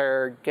 be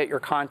prepared, get your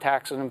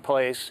contacts in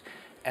place,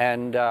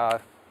 and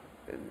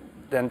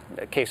then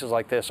cases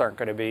like this aren't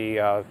going to be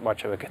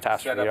much of a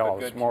catastrophe at all.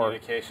 Set up a good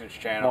communications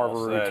channel more of a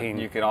routine. So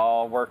that you can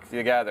all work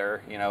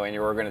together, you know, in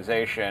your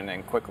organization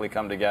and quickly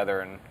come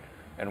together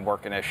and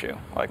work an issue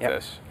like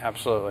this.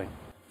 Absolutely.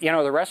 You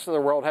know, the rest of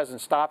the world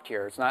hasn't stopped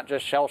here. It's not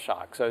just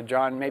Shellshock. So,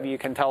 John, maybe you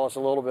can tell us a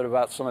little bit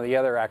about some of the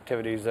other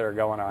activities that are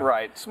going on.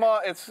 Right.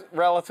 Small. It's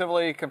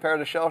relatively,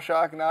 compared to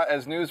Shellshock, not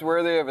as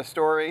newsworthy of a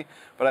story,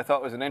 but I thought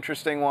it was an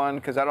interesting one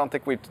because I don't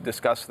think we've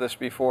discussed this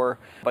before.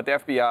 But the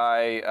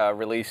FBI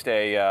released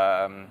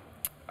a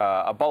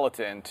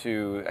bulletin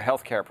to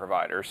healthcare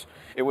providers.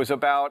 It was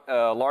about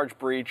a large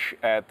breach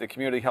at the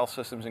Community Health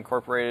Systems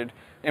Incorporated.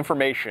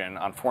 Information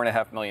on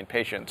 4.5 million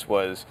patients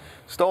was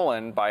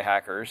stolen by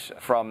hackers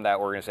from that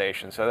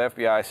organization. So the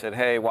FBI said,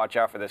 hey, watch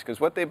out for this, because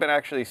what they've been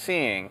actually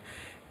seeing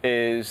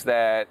is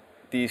that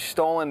these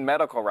stolen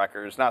medical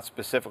records, not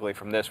specifically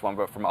from this one,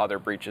 but from other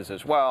breaches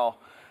as well,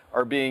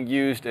 are being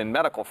used in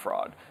medical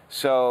fraud.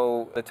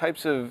 So the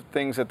types of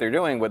things that they're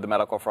doing with the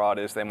medical fraud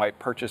is they might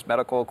purchase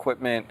medical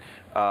equipment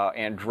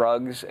and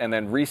drugs and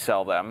then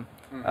resell them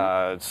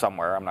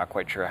somewhere. I'm not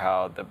quite sure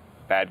how the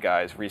bad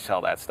guys resell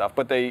that stuff,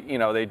 but they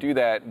do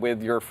that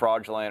with your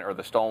fraudulent or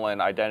the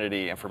stolen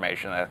identity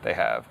information that they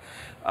have.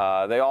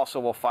 They also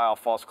will file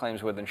false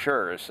claims with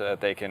insurers so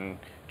that they can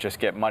just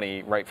get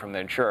money right from the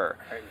insurer.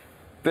 Right.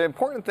 The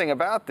important thing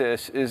about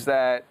this is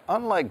that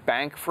unlike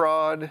bank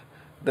fraud,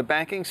 the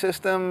banking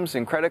systems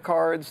and credit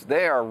cards,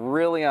 they are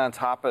really on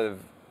top of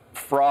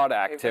fraud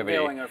activity.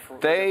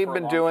 They've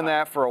been doing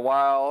that for a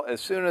while.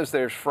 As soon as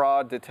there's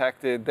fraud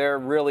detected, they're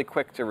really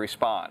quick to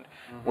respond.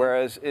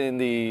 Whereas in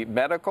the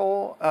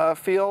medical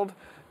field,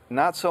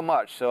 not so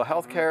much. So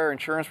healthcare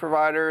insurance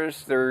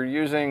providers, they're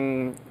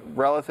using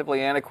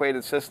relatively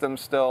antiquated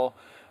systems still,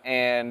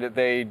 and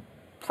they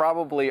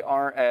probably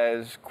aren't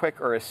as quick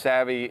or as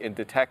savvy in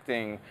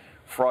detecting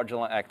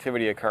fraudulent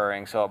activity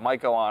occurring, so it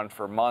might go on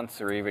for months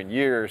or even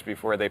years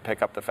before they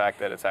pick up the fact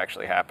that it's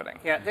actually happening.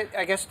 Yeah,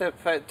 I guess to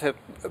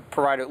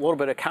provide a little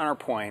bit of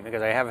counterpoint,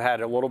 because I have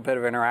had a little bit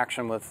of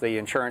interaction with the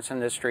insurance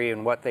industry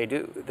and what they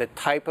do, the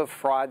type of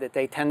fraud that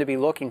they tend to be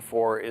looking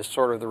for is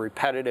sort of the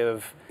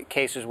repetitive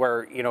cases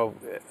where, you know,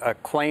 a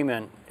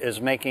claimant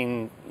is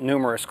making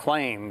numerous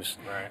claims.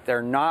 Right.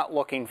 They're not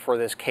looking for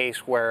this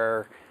case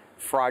where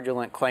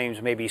fraudulent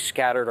claims may be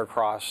scattered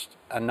across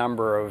a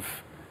number of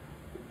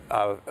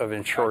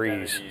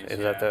insurees. Is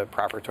that the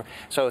proper term?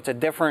 So it's a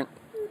different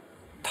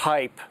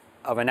type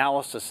of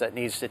analysis that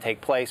needs to take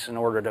place in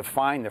order to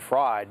find the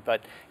fraud.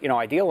 But, you know,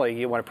 ideally,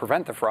 you want to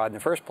prevent the fraud in the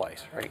first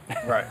place, right?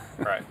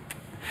 Right.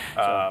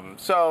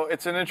 So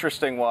it's an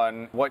interesting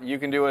one. What you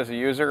can do as a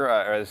user,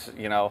 as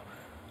you know,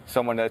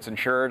 someone that's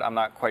insured, I'm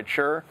not quite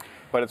sure.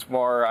 But it's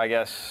more, I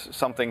guess,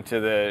 something to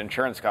the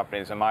insurance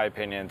companies, in my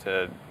opinion,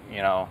 to,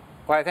 you know.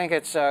 Well, I think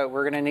it's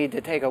we're going to need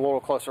to take a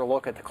little closer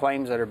look at the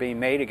claims that are being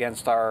made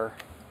against our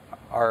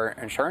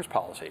insurance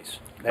policies.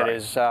 That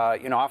is,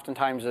 you know,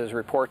 oftentimes those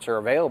reports are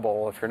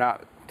available. If you're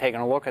not taking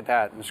a look at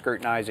that and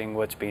scrutinizing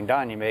what's being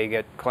done, you may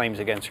get claims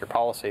against your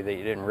policy that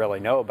you didn't really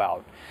know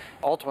about.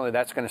 Ultimately,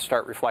 that's going to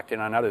start reflecting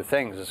on other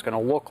things. It's going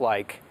to look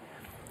like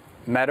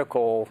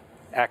medical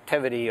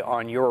activity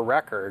on your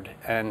record,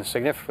 and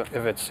if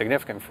it's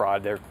significant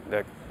fraud, there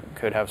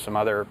could have some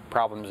other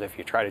problems if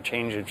you try to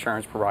change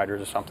insurance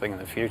providers or something in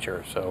the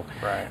future. So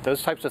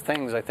those types of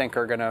things, I think,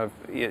 are going to,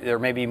 there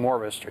may be more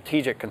of a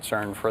strategic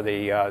concern for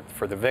the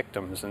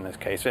victims in this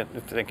case,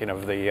 thinking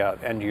of the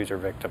end user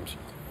victims.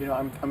 You know,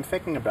 I'm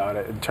thinking about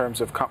it in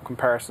terms of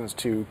comparisons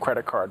to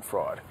credit card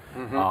fraud.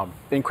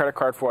 In credit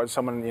card fraud,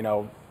 someone, you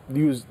know,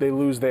 they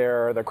lose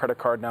their credit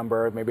card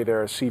number, maybe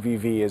their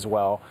CVV as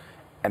well,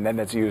 and then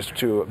it's used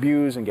to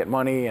abuse and get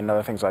money and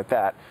other things like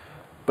that.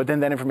 But then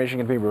that information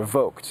can be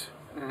revoked.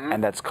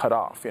 And that's cut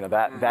off. You know,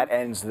 that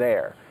ends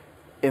there.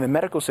 In the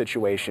medical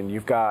situation,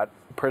 you've got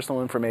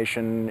personal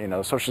information, you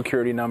know, social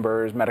security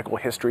numbers, medical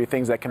history,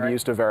 things that can be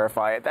used to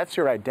verify it. That's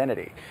your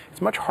identity.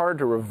 It's much harder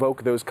to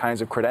revoke those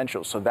kinds of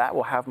credentials. So that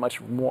will have much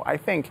more, I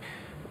think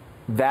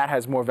that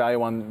has more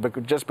value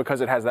just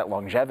because it has that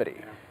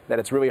longevity. That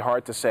it's really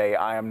hard to say,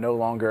 I am no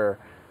longer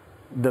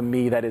the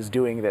me that is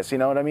doing this. You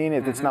know what I mean?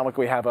 It's not like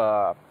we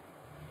have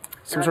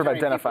some sort of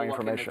identifying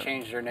information. To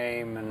change their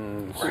name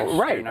and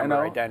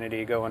number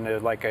identity, go into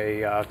like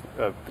a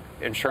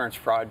insurance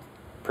fraud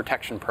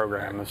protection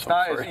program. It's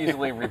not as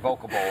easily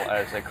revocable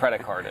as a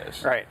credit card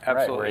is. Right,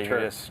 absolutely. Where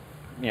you just,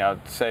 you know,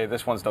 say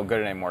this one's no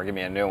good anymore. Give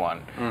me a new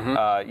one.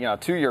 You know,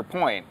 to your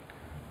point,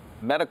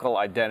 medical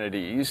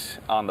identities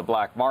on the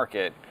black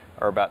market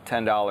are about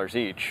 $10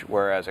 each,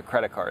 whereas a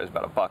credit card is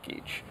about $1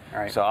 each.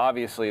 So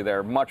obviously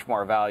they're much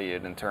more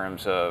valued in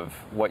terms of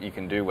what you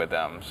can do with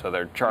them. So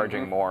they're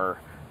charging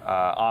more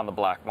on the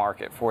black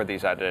market for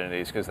these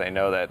identities because they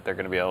know that they're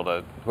going to be able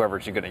to,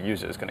 whoever's going to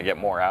use it is going to get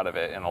more out of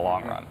it in the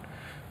long run.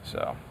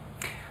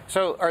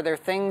 So are there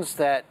things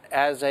that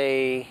as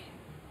a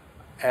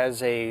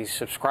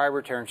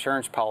subscriber to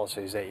insurance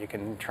policies that you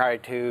can try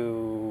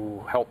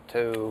to help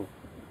to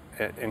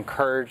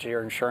encourage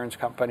your insurance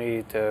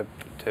company to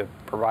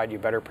provide you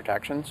better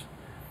protections?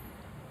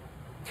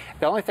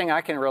 The only thing I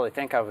can really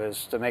think of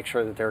is to make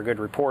sure that there are good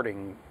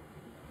reporting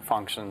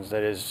functions,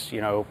 that is,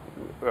 you know,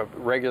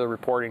 regular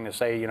reporting to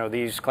say, you know,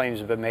 these claims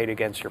have been made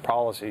against your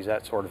policies,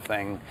 that sort of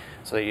thing,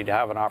 so that you'd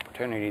have an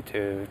opportunity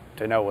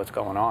to know what's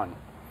going on.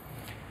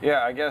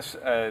 Yeah, I guess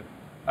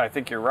I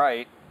think you're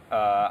right.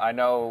 I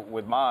know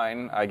with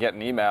mine, I get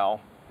an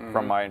email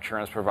from my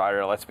insurance provider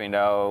that lets me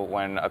know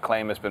when a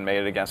claim has been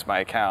made against my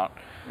account.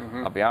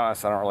 I'll be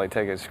honest, I don't really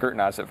take it,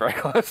 scrutinize it very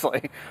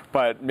closely,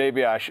 but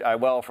maybe I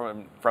will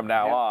from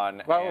now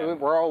on. Well,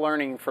 we're all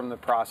learning from the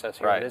process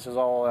here. This is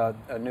all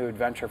a new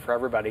adventure for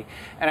everybody.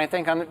 And I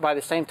think by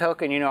the same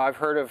token, you know, I've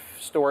heard of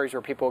stories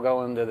where people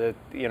go into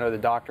the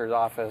doctor's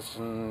office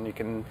and you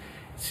can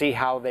see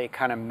how they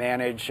kind of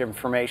manage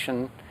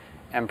information,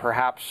 and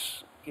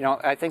perhaps, you know,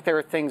 I think there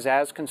are things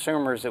as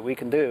consumers that we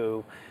can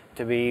do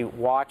to be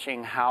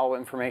watching how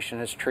information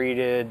is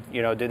treated.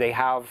 You know, do they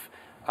have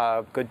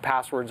good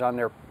passwords on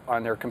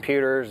their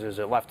computers? Is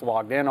it left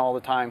logged in all the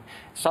time?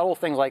 Subtle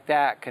things like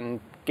that can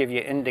give you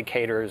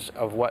indicators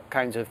of what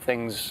kinds of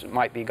things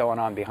might be going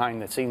on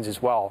behind the scenes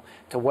as well.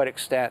 To what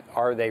extent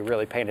are they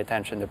really paying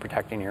attention to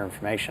protecting your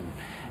information?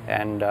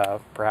 And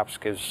perhaps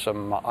gives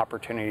some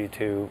opportunity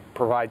to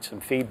provide some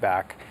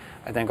feedback.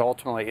 I think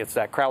ultimately it's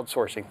that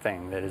crowdsourcing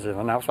thing, that is, if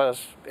enough of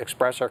us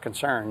express our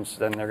concerns,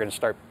 then they're going to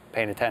start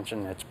paying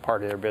attention. It's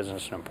part of their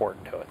business and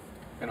important to it.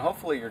 And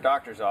hopefully your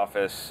doctor's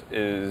office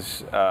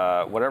is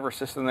whatever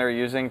system they're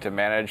using to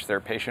manage their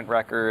patient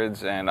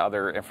records and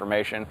other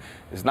information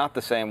is not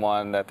the same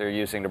one that they're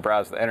using to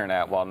browse the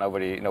internet while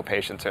no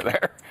patients are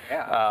there.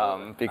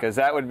 Yeah, because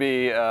that would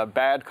be a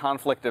bad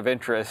conflict of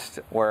interest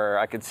where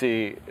I could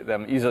see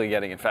them easily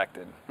getting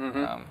infected.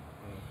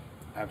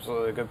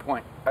 Absolutely, good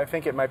point. I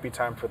think it might be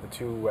time for the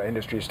two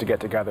industries to get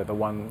together. The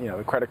one,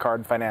 the credit card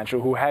and financial,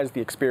 who has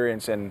the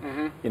experience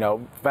in,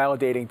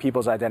 validating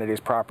people's identities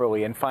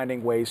properly and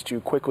finding ways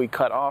to quickly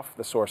cut off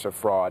the source of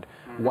fraud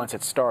once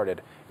it's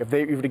started. If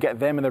you were to get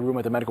them in the room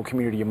with the medical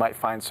community, you might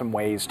find some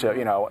ways to,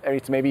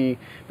 maybe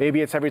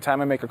it's every time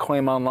I make a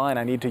claim online,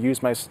 I need to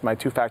use my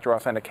two-factor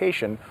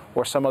authentication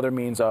or some other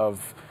means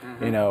of,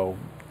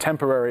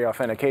 temporary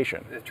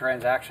authentication. The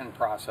transaction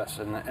process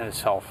in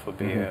itself would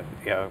be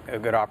a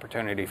good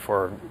opportunity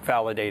for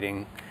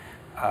validating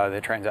the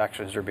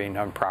transactions are being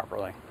done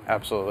properly.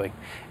 Absolutely.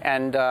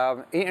 And,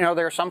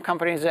 there are some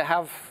companies that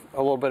have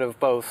a little bit of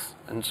both,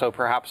 and so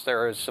perhaps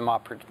there is some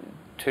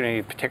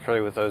opportunity,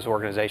 particularly with those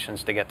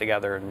organizations, to get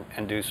together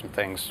and do some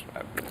things.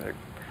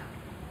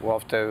 We'll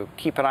have to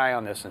keep an eye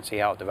on this and see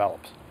how it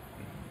develops.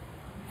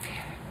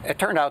 It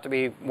turned out to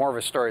be more of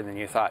a story than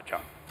you thought,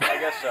 John. I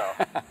guess so.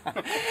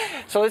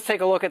 So let's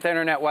take a look at the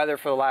internet weather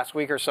for the last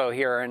week or so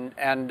here,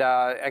 and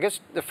I guess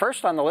the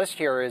first on the list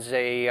here is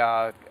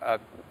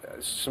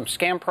some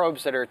scam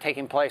probes that are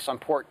taking place on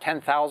port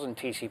 10,000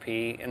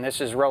 TCP, and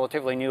this is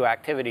relatively new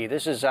activity.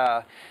 This is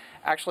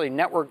actually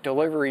Network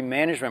Delivery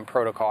Management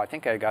Protocol. I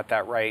think I got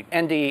that right.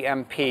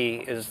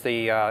 NDMP is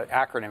the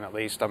acronym, at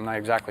least. I'm not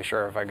exactly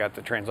sure if I got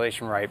the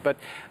translation right. But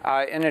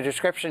in the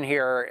description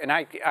here, and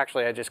I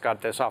just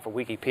got this off of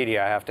Wikipedia,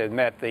 I have to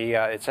admit,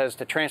 it says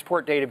to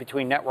transport data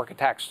between network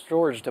attack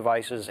storage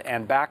devices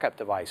and backup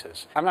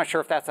devices. I'm not sure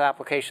if that's the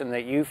application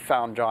that you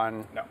found,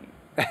 John. No.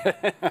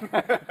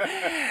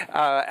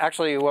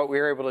 Actually, what we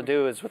were able to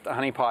do is with the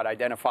honeypot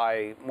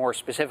identify more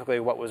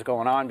specifically what was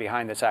going on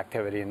behind this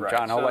activity. And right.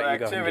 John, I'll let you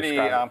go and activity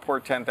describe on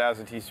port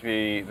 10,000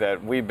 TCP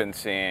that we've been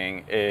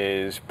seeing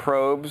is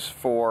probes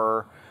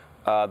for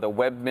the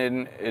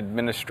webmin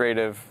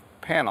administrative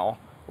panel,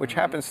 which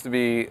happens to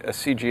be a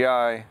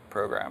CGI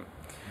program.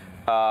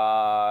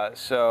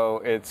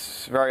 So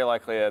it's very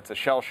likely that it's a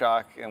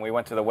Shellshock, and we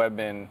went to the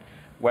webmin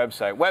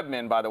website.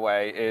 Webmin, by the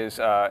way, is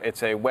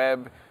it's a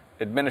web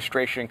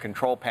administration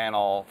control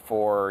panel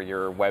for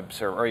your web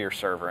server or your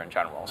server in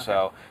general. Okay.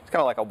 So it's kind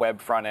of like a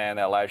web front end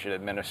that allows you to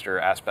administer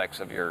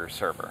aspects of your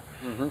server.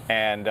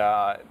 And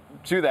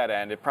to that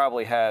end, it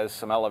probably has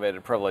some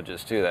elevated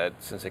privileges to that,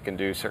 since it can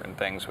do certain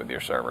things with your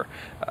server.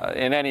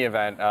 In any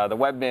event, the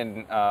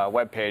webmin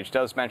webpage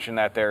does mention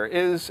that there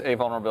is a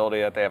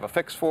vulnerability that they have a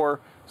fix for,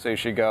 so you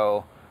should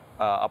go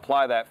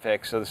apply that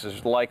fix. So this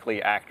is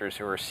likely actors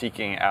who are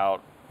seeking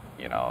out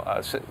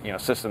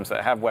systems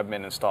that have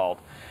webmin installed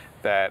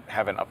that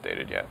haven't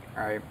updated yet.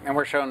 All right, and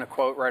we're showing a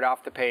quote right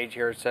off the page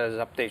here. It says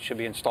updates should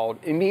be installed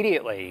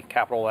immediately,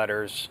 capital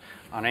letters,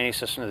 on any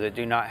system that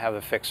do not have a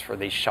fix for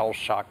the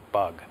Shellshock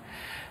bug.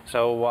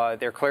 So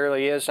there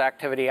clearly is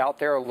activity out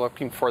there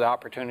looking for the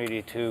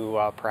opportunity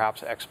to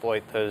perhaps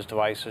exploit those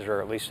devices, or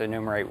at least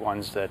enumerate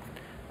ones that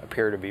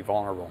appear to be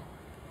vulnerable.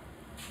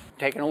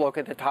 Taking a look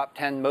at the top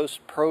 10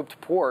 most probed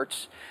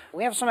ports,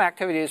 we have some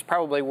activities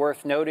probably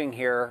worth noting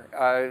here,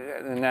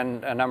 and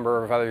then a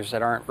number of others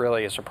that aren't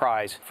really a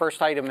surprise.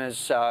 First item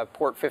is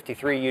port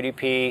 53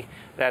 UDP.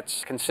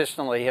 That's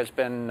consistently has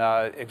been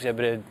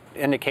exhibited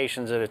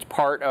indications that it's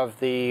part of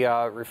the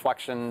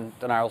reflection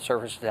denial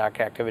service attack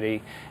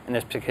activity, in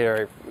this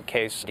particular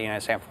case,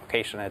 DNS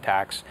amplification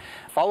attacks.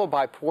 Followed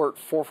by port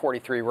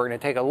 443. We're going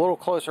to take a little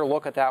closer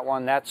look at that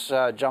one. That's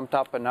jumped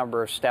up a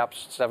number of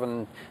steps,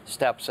 7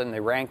 steps in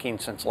the ranking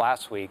since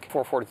last week.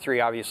 443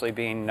 obviously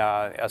being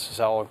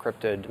SSL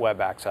encrypted web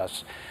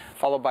access.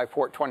 Followed by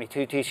port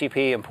 22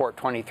 TCP and port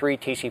 23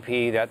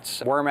 TCP.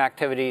 That's worm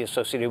activity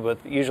associated with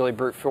usually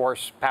brute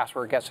force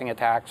password guessing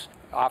attacks,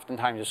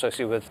 oftentimes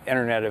associated with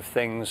Internet of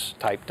Things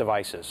type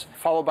devices.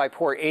 Followed by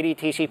port 80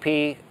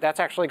 TCP. That's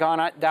actually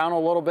gone down a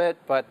little bit,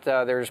 but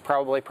there's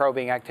probably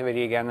probing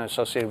activity again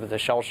associated with the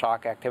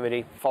Shellshock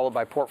activity. Followed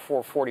by port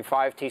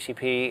 445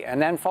 TCP, and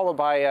then followed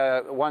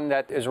by one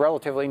that is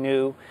relatively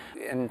new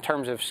in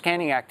terms of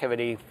scanning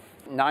activity,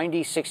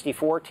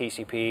 9064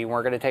 TCP.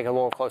 We're going to take a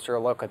little closer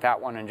look at that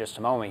one in just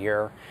a moment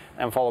here,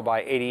 and followed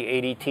by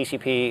 8080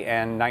 TCP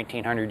and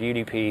 1900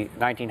 UDP,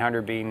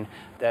 1900 being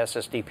the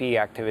SSDP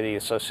activity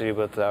associated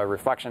with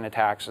reflection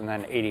attacks, and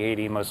then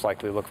 8080 most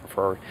likely looking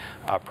for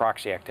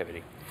proxy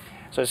activity.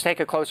 So let's take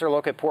a closer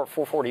look at port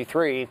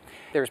 443.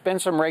 There's been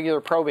some regular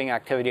probing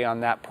activity on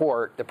that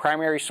port. The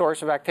primary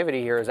source of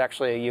activity here is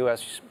actually a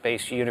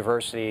US-based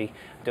university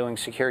doing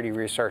security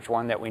research,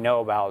 one that we know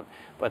about.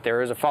 But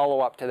there is a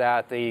follow-up to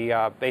that.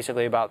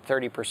 Basically about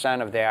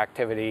 30% of the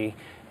activity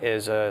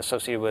is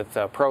associated with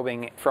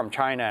probing from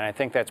China, and I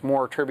think that's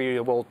more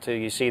attributable to,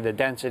 you see, the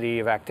density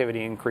of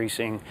activity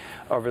increasing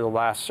over the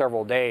last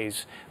several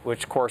days,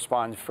 which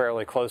corresponds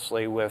fairly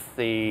closely with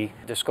the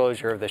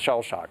disclosure of the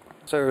Shellshock.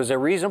 So there's a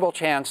reasonable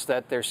chance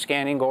that there's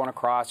scanning going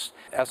across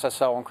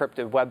SSL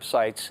encrypted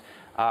websites,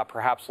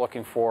 perhaps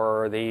looking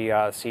for the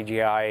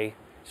CGI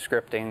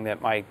scripting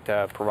that might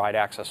provide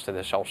access to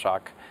the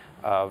Shellshock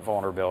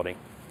vulnerability.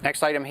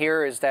 Next item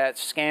here is that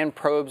scan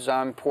probes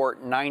on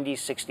port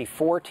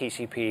 9064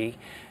 TCP.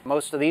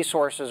 Most of these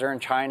sources are in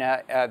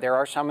China. There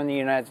are some in the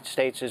United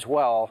States as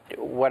well.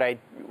 What I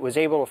was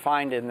able to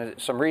find in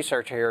some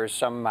research here is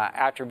some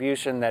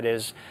attribution. That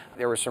is,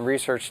 there was some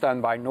research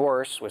done by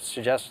Norse which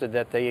suggested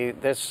that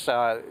this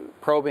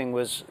probing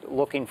was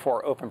looking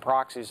for open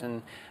proxies.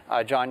 And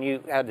John,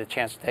 you had the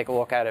chance to take a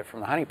look at it from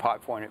the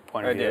honeypot point of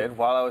view. I did.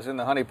 While I was in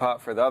the honeypot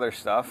for the other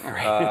stuff,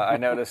 I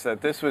noticed that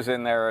this was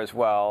in there as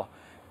well.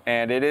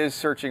 And it is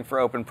searching for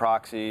open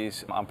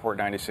proxies on port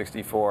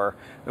 9064.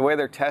 The way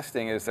they're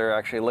testing is they're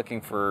actually looking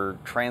for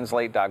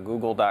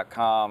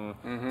translate.google.com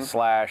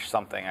 /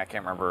 something. I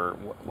can't remember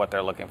what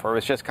they're looking for.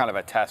 It's just kind of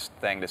a test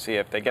thing to see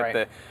if they get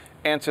the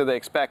answer they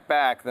expect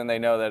back, then they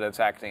know that it's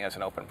acting as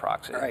an open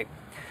proxy. Right.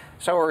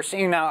 So we're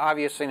seeing now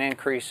obviously an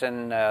increase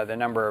in the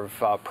number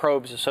of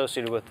probes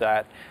associated with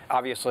that.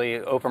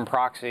 Obviously open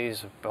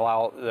proxies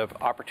allow the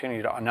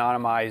opportunity to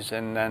anonymize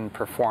and then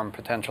perform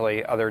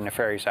potentially other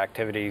nefarious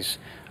activities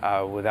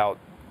without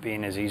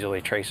being as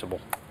easily traceable.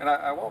 And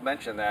I will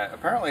mention that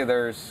apparently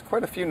there's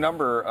quite a few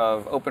number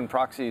of open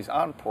proxies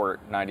on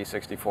port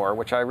 9064,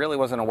 which I really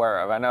wasn't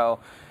aware of. I know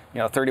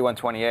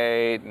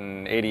 3128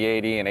 and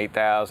 8080 and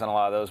 8000, a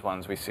lot of those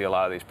ones we see a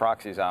lot of these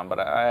proxies on, but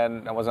I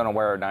wasn't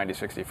aware of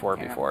 9064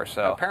 before.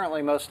 So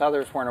apparently most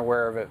others weren't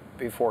aware of it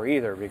before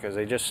either because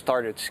they just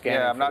started scanning.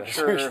 Yeah, I'm not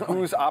sure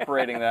who's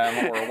operating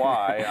them or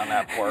why on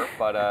that port,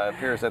 but it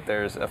appears that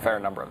there's a fair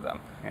number of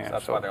them. Yeah, so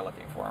that's why they're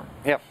looking for them.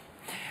 Yep.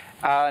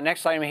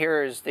 Next item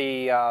here is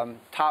the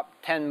top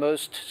 10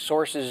 most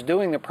sources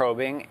doing the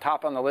probing.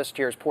 Top on the list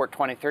here is port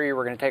 23.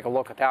 We're going to take a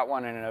look at that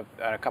one in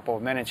a couple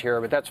of minutes here,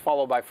 but that's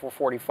followed by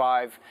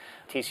 445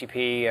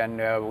 TCP,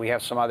 and we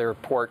have some other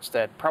ports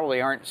that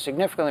probably aren't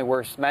significantly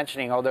worth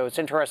mentioning, although it's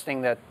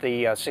interesting that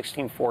the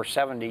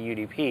 16470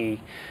 UDP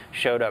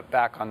showed up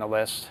back on the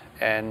list,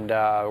 and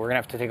we're going to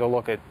have to take a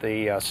look at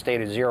the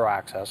state of zero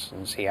access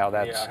and see how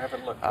that's I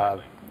haven't looked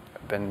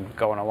been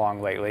going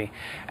along lately.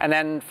 And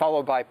then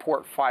followed by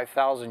port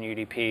 5000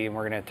 UDP, and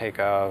we're going to take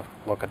a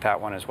look at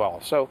that one as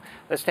well. So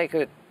let's take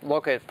a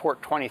look at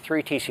port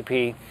 23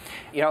 TCP.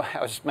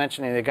 I was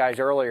mentioning to the guys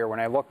earlier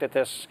when I looked at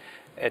this,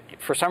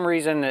 for some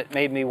reason it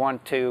made me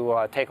want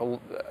to go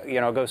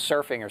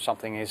surfing or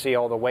something. You see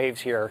all the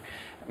waves here.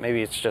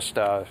 Maybe it's just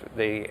the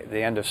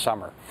end of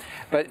summer.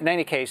 But in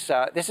any case,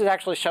 this is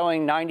actually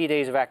showing 90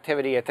 days of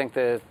activity. I think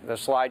the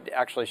slide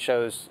actually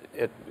shows,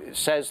 it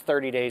says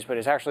 30 days, but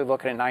it's actually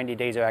looking at 90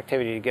 days of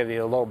activity to give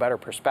you a little better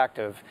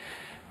perspective.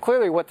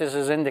 Clearly what this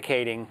is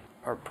indicating,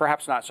 or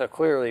perhaps not so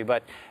clearly,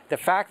 but the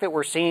fact that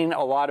we're seeing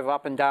a lot of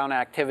up and down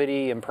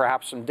activity and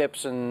perhaps some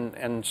dips and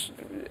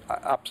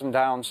ups and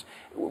downs,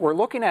 we're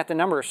looking at the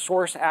number of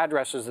source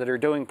addresses that are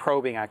doing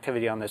probing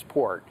activity on this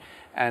port.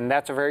 And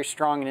that's a very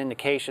strong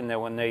indication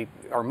that when they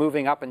are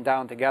moving up and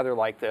down together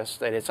like this,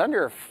 that it's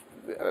under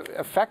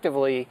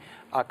effectively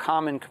a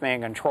common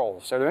command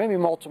control. So there may be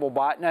multiple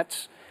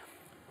botnets,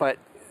 but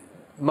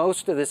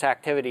most of this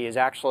activity is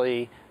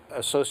actually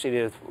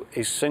associated with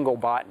a single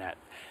botnet.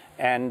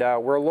 And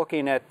we're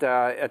looking at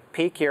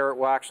peak here,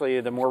 well actually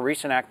the more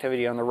recent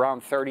activity on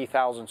around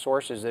 30,000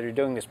 sources that are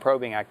doing this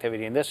probing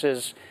activity. And this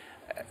is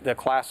the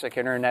classic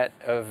Internet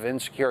of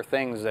insecure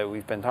things that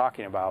we've been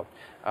talking about,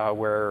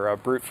 where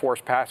brute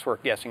force password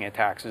guessing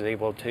attacks is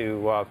able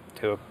to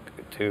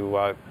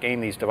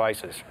gain these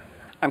devices.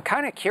 I'm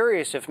kind of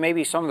curious if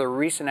maybe some of the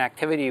recent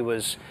activity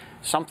was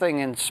something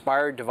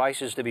inspired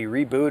devices to be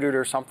rebooted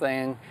or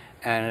something,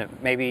 and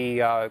it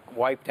maybe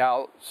wiped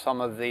out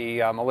some of the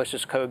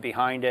malicious code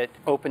behind it,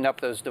 opened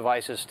up those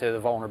devices to the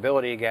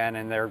vulnerability again,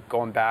 and they're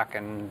going back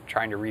and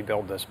trying to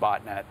rebuild this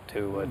botnet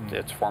to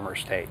its former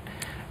state.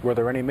 Were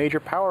there any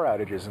major power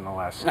outages in the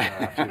last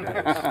few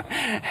days?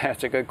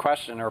 That's a good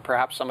question. Or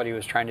perhaps somebody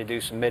was trying to do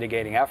some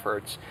mitigating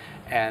efforts,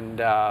 and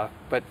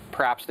but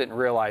perhaps didn't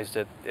realize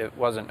that it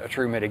wasn't a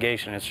true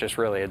mitigation. It's just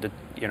really a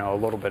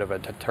little bit of a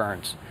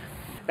deterrence.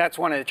 That's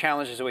one of the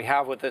challenges that we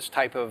have with this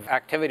type of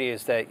activity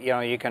is that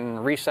you can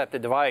reset the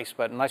device,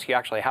 but unless you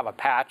actually have a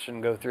patch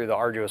and go through the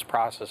arduous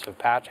process of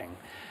patching,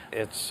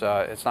 it's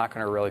not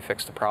going to really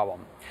fix the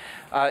problem.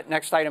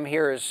 Next item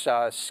here is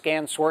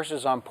scan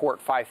sources on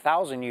port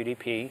 5000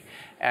 UDP,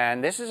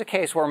 and this is a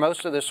case where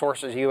most of the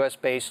sources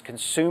US-based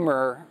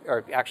consumer,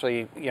 or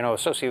actually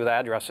associated with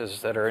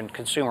addresses that are in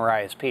consumer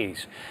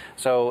ISPs.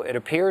 So it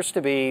appears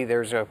to be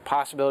there's a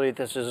possibility that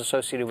this is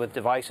associated with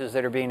devices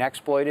that are being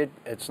exploited.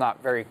 It's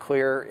not very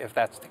clear if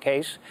that's the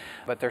case,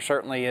 but there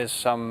certainly is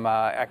some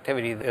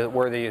activity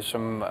worthy of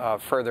some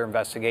further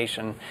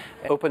investigation.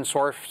 Open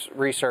source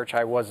research,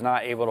 I was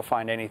not able to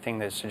find anything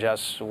that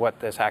suggests what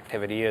this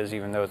activity is,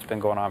 even though it's been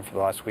going on for the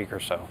last week or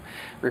so.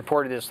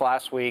 Reported this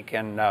last week,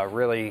 and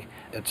really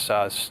it's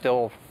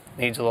still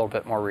needs a little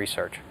bit more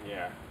research.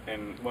 Yeah,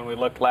 and when we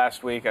looked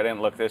last week, I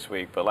didn't look this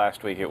week, but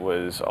last week it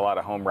was a lot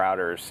of home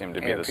routers seemed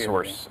to be the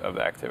source of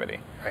the activity.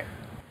 Right.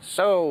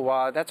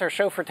 So that's our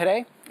show for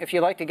today. If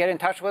you'd like to get in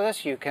touch with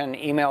us, you can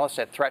email us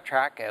at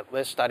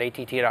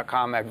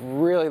threattrack@list.att.com. I'd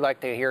really like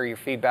to hear your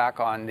feedback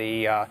on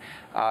the,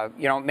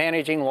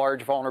 managing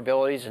large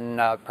vulnerabilities and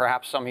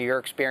perhaps some of your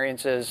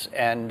experiences.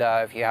 And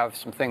if you have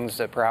some things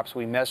that perhaps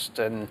we missed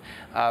and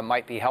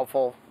might be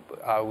helpful,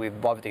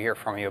 we'd love to hear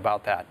from you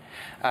about that.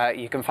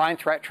 You can find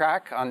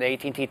ThreatTraq on the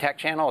AT&T Tech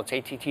channel. It's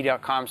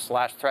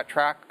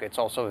att.com/ThreatTraq. It's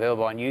also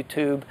available on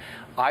YouTube,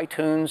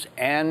 iTunes,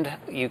 and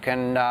you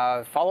can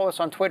follow us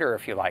on Twitter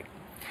if you like.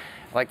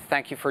 I'd like to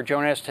thank you for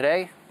joining us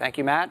today. Thank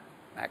you, Matt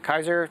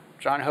Keyser,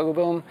 John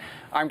Hogoboom.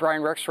 I'm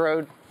Brian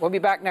Rexroad. We'll be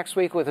back next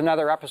week with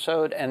another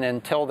episode, and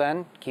until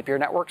then, keep your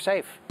network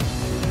safe.